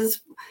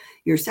is,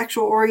 your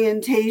sexual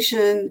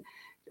orientation,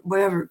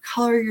 whatever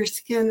color your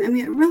skin. I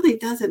mean, it really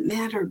doesn't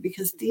matter,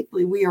 because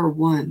deeply we are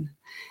one.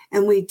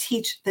 And we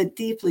teach that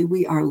deeply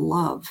we are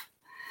love.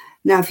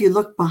 Now, if you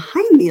look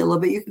behind me a little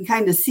bit, you can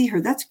kind of see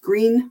her. That's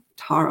green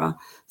Tara.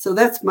 So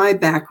that's my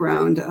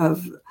background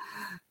of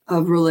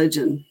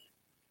religion,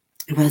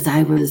 because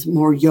I was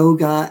more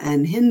yoga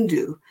and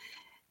Hindu.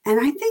 And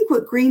I think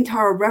what green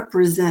Tara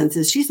represents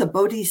is she's a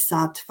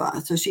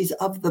bodhisattva. So she's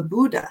of the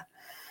Buddha.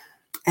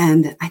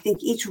 And I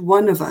think each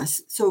one of us,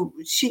 so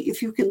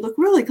if you can look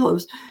really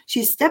close,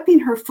 she's stepping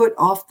her foot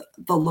off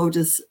the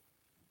lotus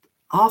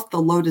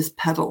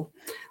petal,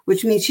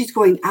 which means she's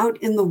going out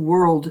in the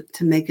world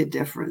to make a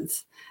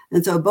difference.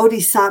 And so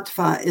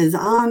bodhisattva is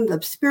on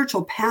the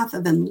spiritual path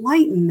of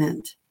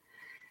enlightenment,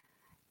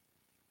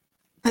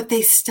 but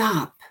they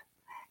stop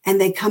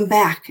and they come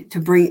back to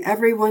bring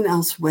everyone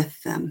else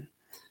with them.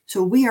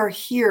 So we are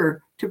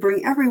here to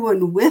bring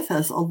everyone with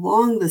us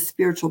along the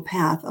spiritual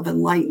path of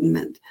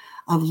enlightenment,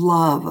 of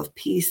love, of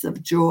peace,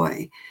 of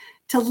joy,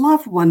 to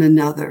love one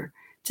another,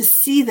 to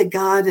see the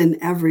God in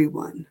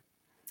everyone,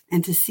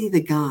 and to see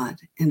the God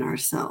in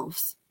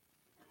ourselves.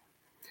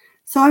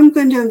 So I'm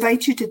going to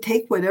invite you to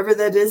take whatever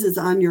that is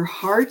on your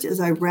heart as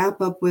I wrap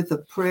up with a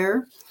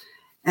prayer.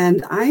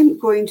 And I'm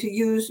going to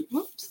use,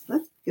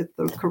 let's get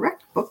the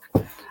correct book.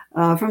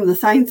 From the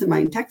Science of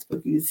Mind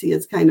textbook, you see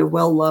it's kind of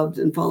well-loved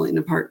and falling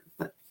apart,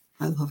 but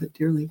I love it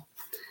dearly.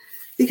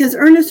 Because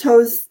Ernest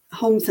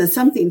Holmes says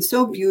something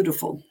so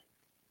beautiful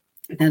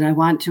that I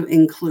want to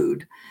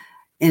include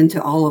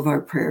into all of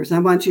our prayers. I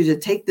want you to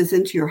take this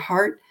into your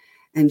heart.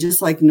 And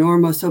just like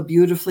Norma so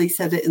beautifully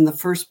said it in the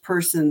first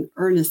person,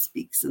 Ernest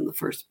speaks in the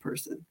first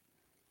person.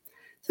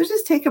 So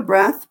just take a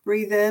breath,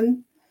 breathe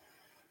in,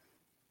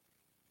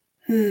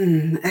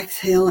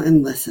 exhale,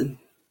 and listen.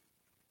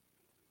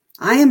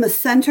 I am a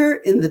center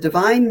in the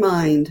divine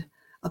mind,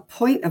 a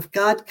point of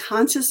God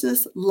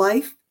consciousness,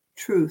 life,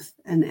 truth,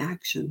 and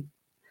action.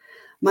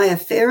 My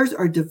affairs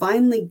are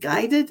divinely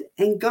guided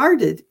and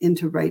guarded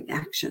into right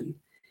action,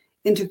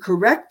 into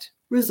correct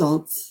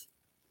results.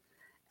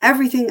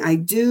 Everything I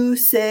do,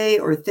 say,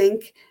 or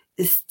think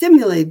is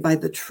stimulated by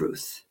the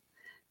truth.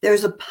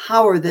 There's a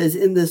power that is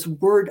in this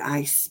word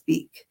I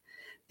speak,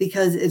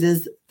 because it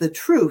is the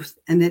truth,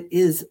 and it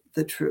is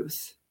the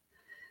truth.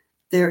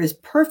 There is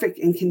perfect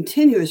and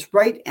continuous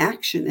right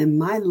action in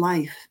my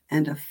life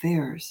and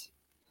affairs.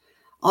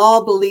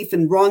 All belief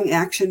in wrong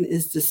action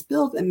is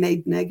dispelled and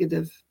made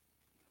negative.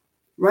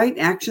 Right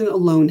action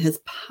alone has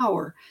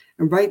power,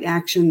 and right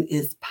action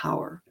is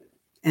power,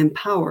 and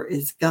power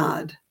is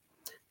God,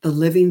 the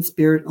living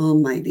Spirit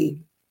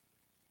Almighty.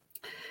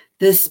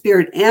 This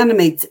Spirit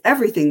animates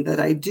everything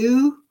that I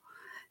do,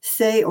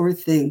 say, or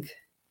think.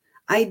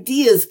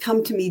 Ideas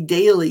come to me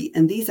daily,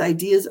 and these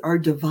ideas are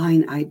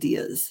divine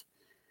ideas.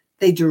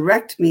 They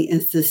direct me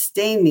and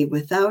sustain me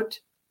without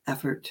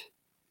effort.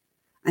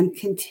 I'm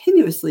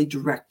continuously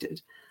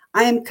directed.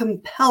 I am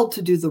compelled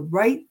to do the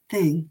right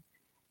thing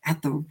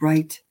at the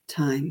right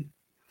time,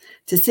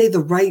 to say the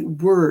right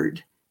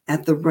word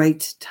at the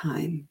right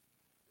time,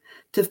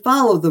 to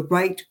follow the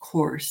right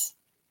course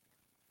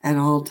at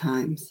all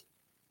times.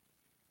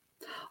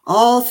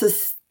 All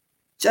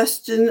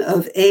suggestion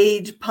of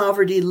age,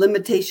 poverty,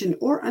 limitation,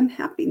 or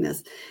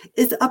unhappiness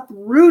is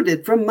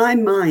uprooted from my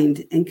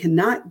mind and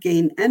cannot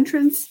gain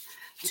entrance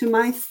to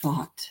my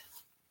thought.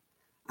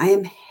 I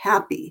am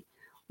happy,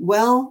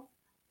 well,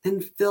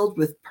 and filled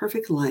with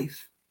perfect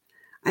life.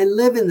 I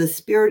live in the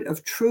spirit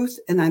of truth,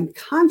 and I'm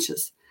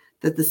conscious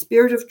that the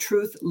spirit of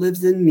truth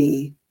lives in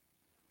me.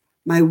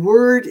 My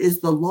word is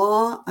the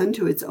law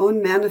unto its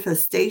own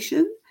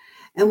manifestation,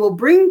 and will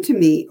bring to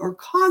me or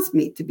cause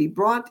me to be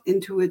brought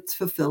into its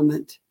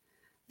fulfillment.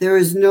 There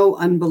is no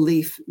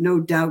unbelief, no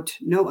doubt,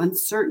 no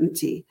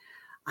uncertainty.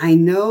 I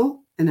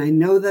know, and I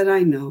know that I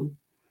know.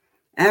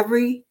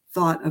 Every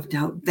thought of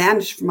doubt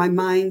vanished from my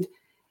mind,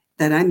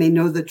 that I may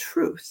know the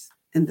truth,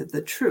 and that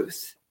the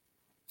truth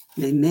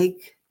may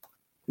make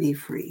me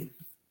free.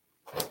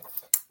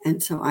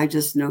 And so I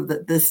just know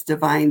that this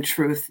divine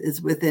truth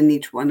is within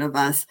each one of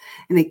us,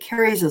 and it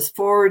carries us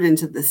forward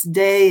into this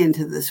day,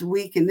 into this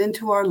week, and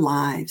into our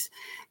lives.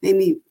 May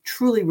we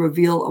truly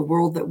reveal a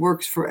world that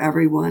works for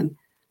everyone.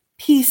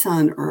 Peace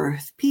on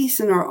earth, peace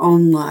in our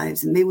own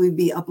lives, and may we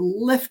be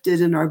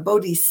uplifted in our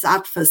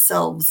bodhisattva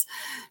selves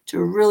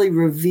to really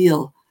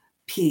reveal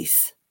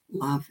peace,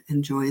 love,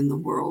 and joy in the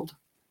world.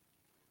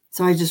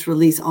 So I just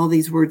release all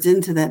these words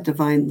into that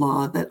divine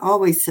law that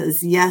always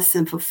says yes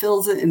and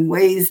fulfills it in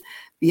ways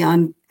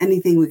beyond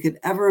anything we could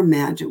ever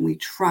imagine. We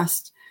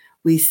trust,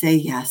 we say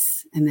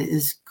yes, and it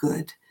is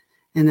good.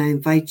 And I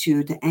invite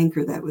you to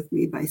anchor that with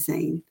me by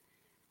saying,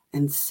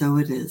 and so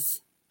it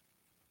is.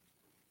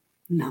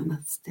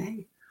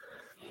 Namaste.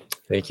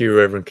 Thank you,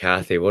 Reverend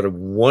Kathy. What a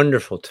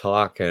wonderful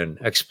talk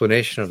and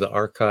explanation of the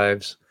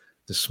archives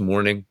this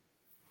morning.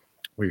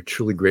 We're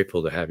truly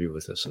grateful to have you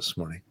with us this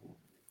morning.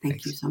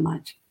 Thank you so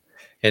much.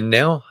 And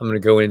now I'm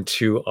going to go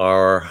into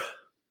our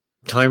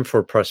time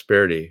for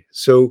prosperity.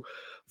 So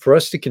for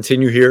us to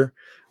continue here,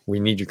 we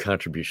need your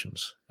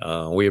contributions.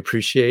 We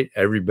appreciate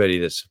everybody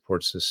that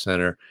supports this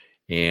center,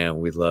 and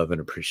we love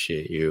and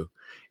appreciate you.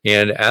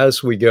 And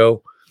as we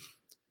go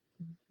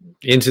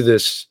into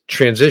this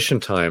transition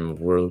time,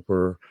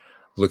 we're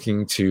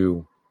looking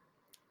to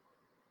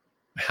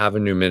have a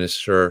new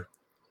minister.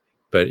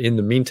 But in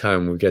the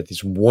meantime, we've got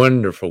these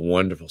wonderful,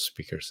 wonderful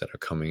speakers that are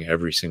coming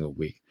every single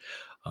week.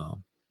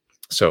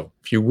 So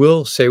if you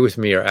will, say with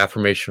me our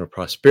affirmation of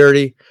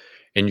prosperity,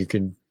 and you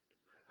can,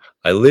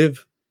 I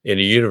live in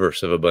a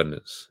universe of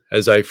abundance.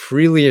 As I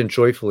freely and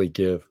joyfully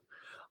give,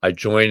 I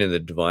join in the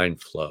divine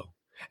flow,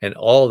 and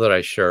all that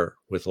I share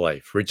with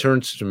life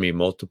returns to me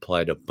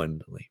multiplied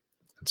abundantly.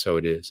 And so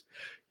it is.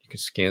 You can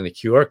scan the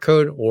QR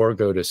code or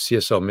go to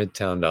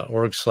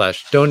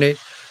cslmidtown.org/donate.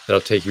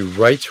 That'll take you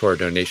right to our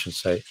donation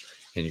site,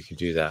 and you can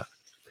do that.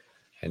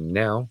 And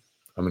now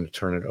I'm going to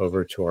turn it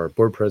over to our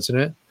board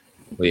president,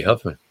 Lee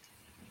Huffman.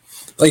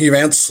 Thank you,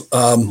 Vance.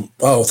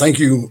 Thank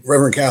you,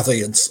 Reverend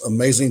Kathy. It's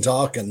amazing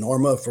talk, and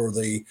Norma for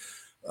the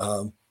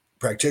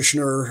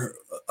practitioner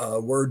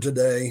word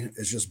today.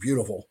 It's just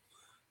beautiful.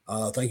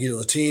 Thank you to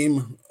the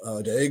team,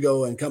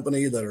 Diego and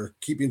company that are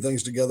keeping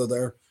things together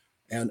there,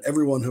 and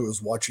everyone who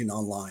is watching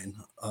online.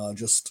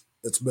 It's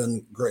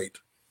been great.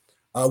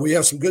 We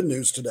have some good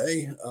news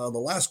today. The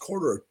last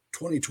quarter of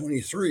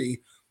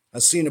 2023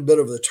 has seen a bit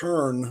of the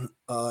turn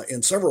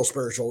in several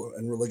spiritual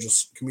and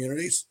religious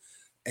communities.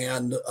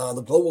 And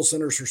the Global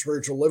Centers for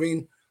Spiritual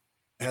Living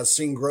has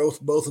seen growth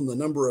both in the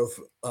number of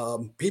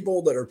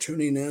people that are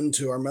tuning in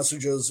to our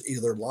messages,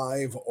 either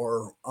live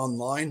or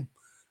online,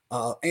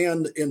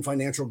 and in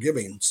financial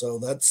giving. So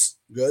that's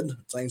good.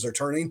 Things are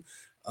turning.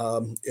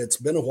 It's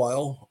been a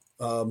while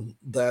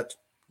that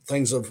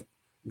things have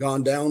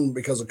gone down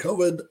because of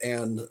COVID,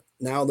 and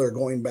now they're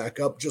going back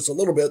up just a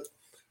little bit.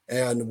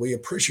 And we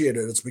appreciate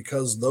it. It's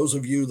because those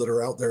of you that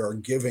are out there are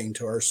giving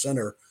to our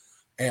center,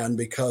 and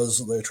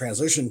because the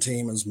transition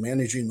team is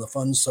managing the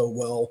funds so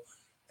well,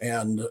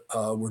 and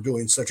we're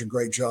doing such a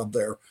great job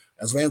there.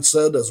 As Vance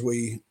said, as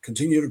we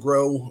continue to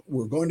grow,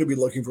 we're going to be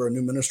looking for a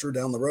new minister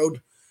down the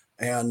road.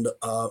 And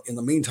in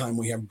the meantime,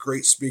 we have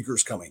great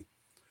speakers coming.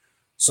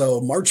 So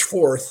March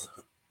 4th,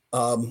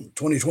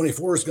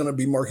 2024 is going to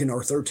be marking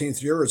our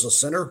 13th year as a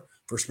Center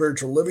for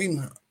Spiritual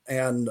Living.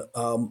 And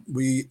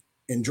we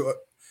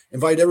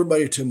invite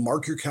everybody to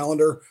mark your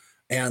calendar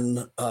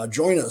and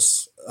join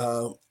us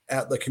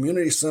at the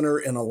Community Center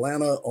in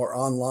Atlanta or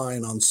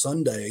online on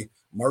Sunday,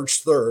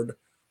 March 3rd,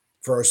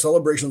 for our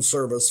celebration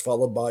service,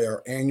 followed by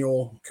our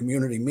annual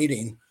community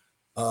meeting.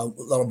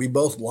 That'll be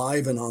both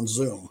live and on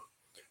Zoom.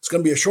 It's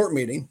going to be a short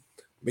meeting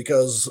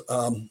because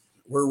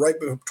we're right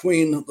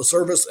between the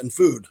service and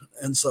food.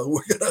 And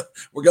so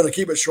we're gonna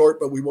keep it short,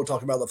 but we will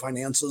talk about the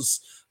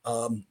finances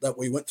that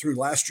we went through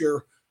last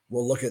year.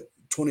 We'll look at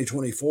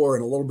 2024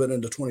 and a little bit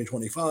into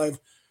 2025.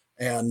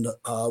 And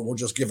we'll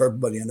just give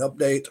everybody an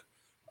update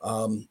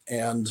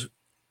and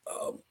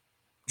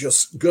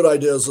just good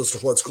ideas as to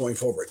what's going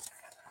forward.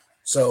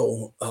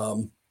 So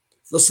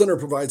the center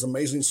provides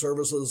amazing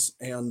services,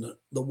 and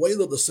the way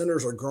that the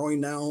centers are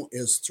growing now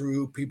is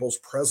through people's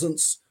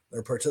presence,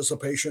 their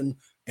participation,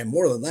 and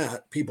more than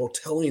that, people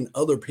telling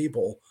other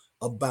people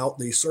about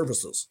these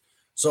services.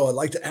 So I'd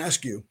like to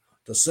ask you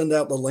to send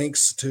out the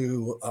links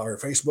to our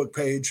Facebook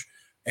page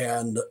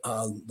and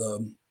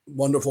the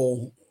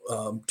wonderful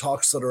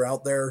talks that are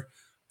out there,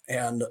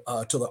 and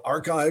to the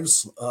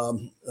archives.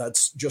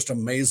 That's just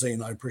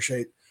amazing. I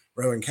appreciate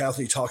Reverend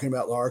Kathy talking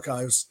about the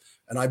archives.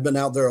 And I've been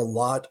out there a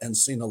lot and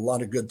seen a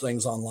lot of good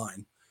things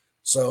online.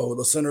 So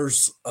the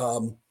centers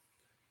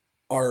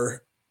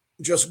are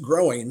just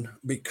growing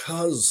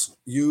because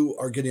you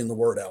are getting the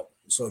word out.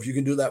 So if you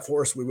can do that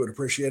for us, we would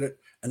appreciate it.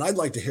 And I'd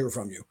like to hear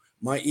from you.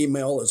 My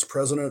email is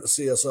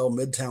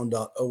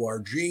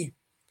president@cslmidtown.org.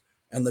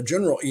 And the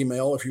general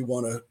email, if you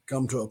want to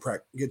come to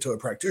get to a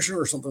practitioner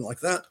or something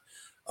like that,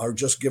 or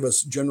just give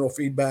us general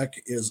feedback,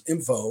 is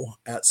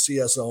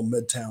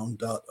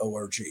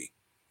info@cslmidtown.org.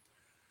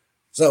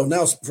 So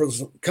now for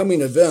the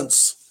coming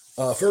events,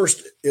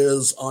 first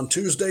is on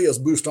Tuesday is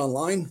Boost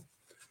Online,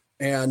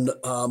 and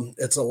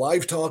it's a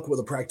live talk with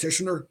a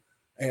practitioner,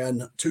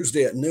 and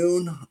Tuesday at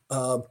noon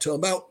till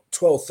about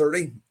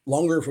 12:30,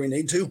 longer if we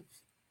need to,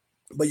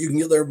 but you can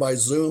get there by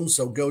Zoom,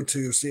 so go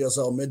to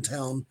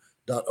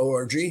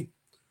cslmidtown.org.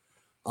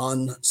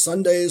 On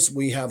Sundays,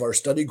 we have our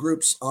study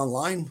groups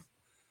online,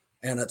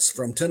 and it's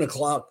from 10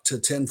 o'clock to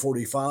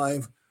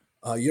 10:45.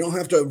 You don't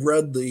have to have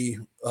read the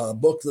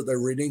book that they're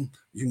reading.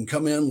 You can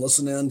come in,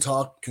 listen in,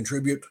 talk,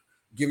 contribute,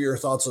 give your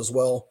thoughts as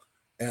well.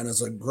 And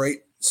it's a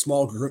great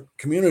small group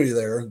community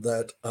there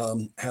that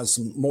has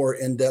some more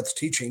in-depth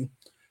teaching.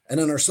 And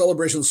then our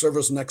celebration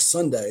service next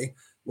Sunday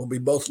will be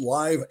both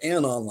live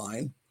and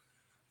online.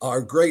 A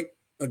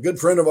good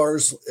friend of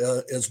ours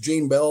is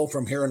Gene Bell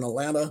from here in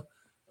Atlanta,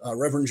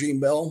 Reverend Gene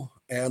Bell.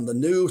 And the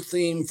new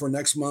theme for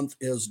next month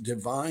is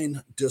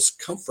Divine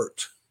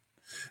Discomfort.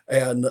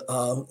 And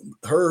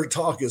her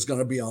talk is going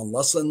to be on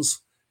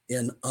lessons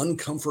in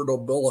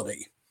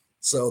uncomfortability.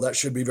 So that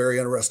should be very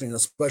interesting,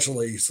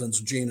 especially since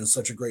Gene is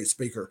such a great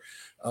speaker.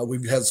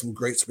 We've had some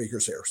great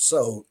speakers here.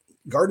 So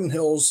Garden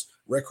Hills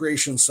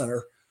Recreation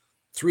Center,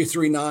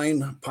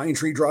 339 Pine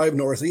Tree Drive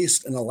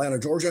Northeast in Atlanta,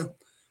 Georgia.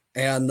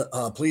 And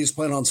please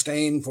plan on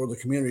staying for the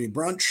community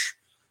brunch.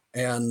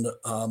 And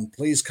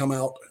please come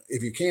out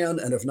if you can.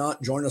 And if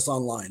not, join us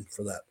online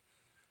for that.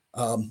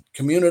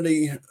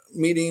 Community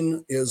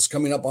meeting is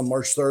coming up on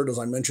March 3rd, as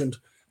I mentioned.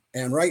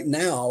 And right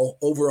now,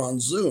 over on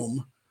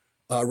Zoom,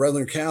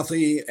 Reverend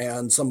Kathy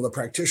and some of the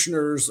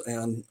practitioners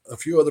and a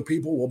few other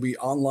people will be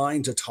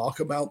online to talk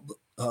about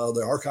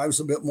the archives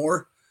a bit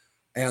more.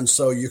 And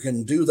so you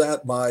can do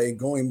that by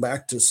going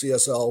back to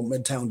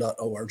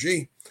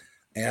cslmidtown.org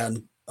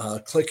and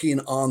clicking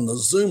on the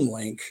Zoom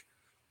link.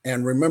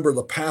 And remember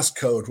the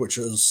passcode, which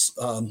is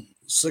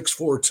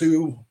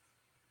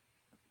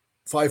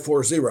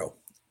 642540.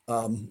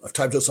 I've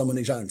typed it so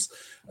many times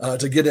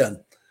to get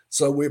in.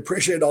 So we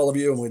appreciate all of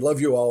you and we love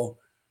you all.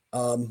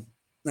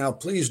 Now,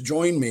 please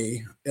join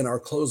me in our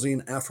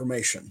closing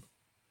affirmation,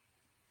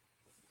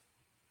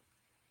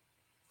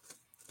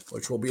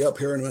 which will be up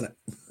here in a minute.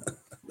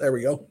 There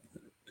we go.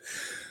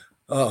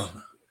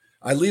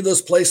 I leave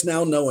this place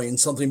now knowing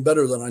something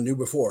better than I knew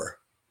before.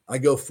 I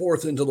go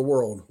forth into the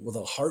world with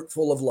a heart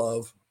full of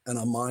love and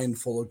a mind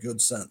full of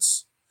good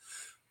sense.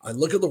 I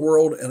look at the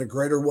world in a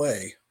greater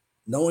way,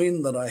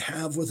 knowing that I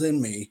have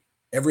within me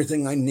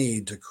everything I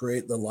need to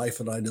create the life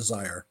that I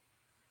desire.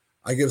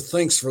 I give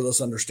thanks for this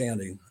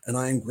understanding, and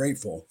I am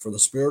grateful for the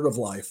spirit of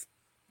life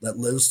that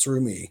lives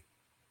through me.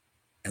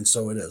 And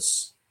so it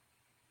is.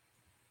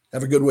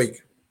 Have a good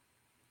week.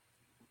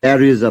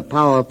 There is a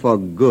power for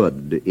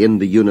good in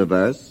the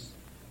universe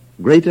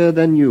greater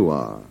than you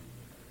are,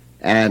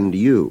 and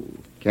you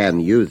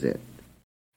can use it.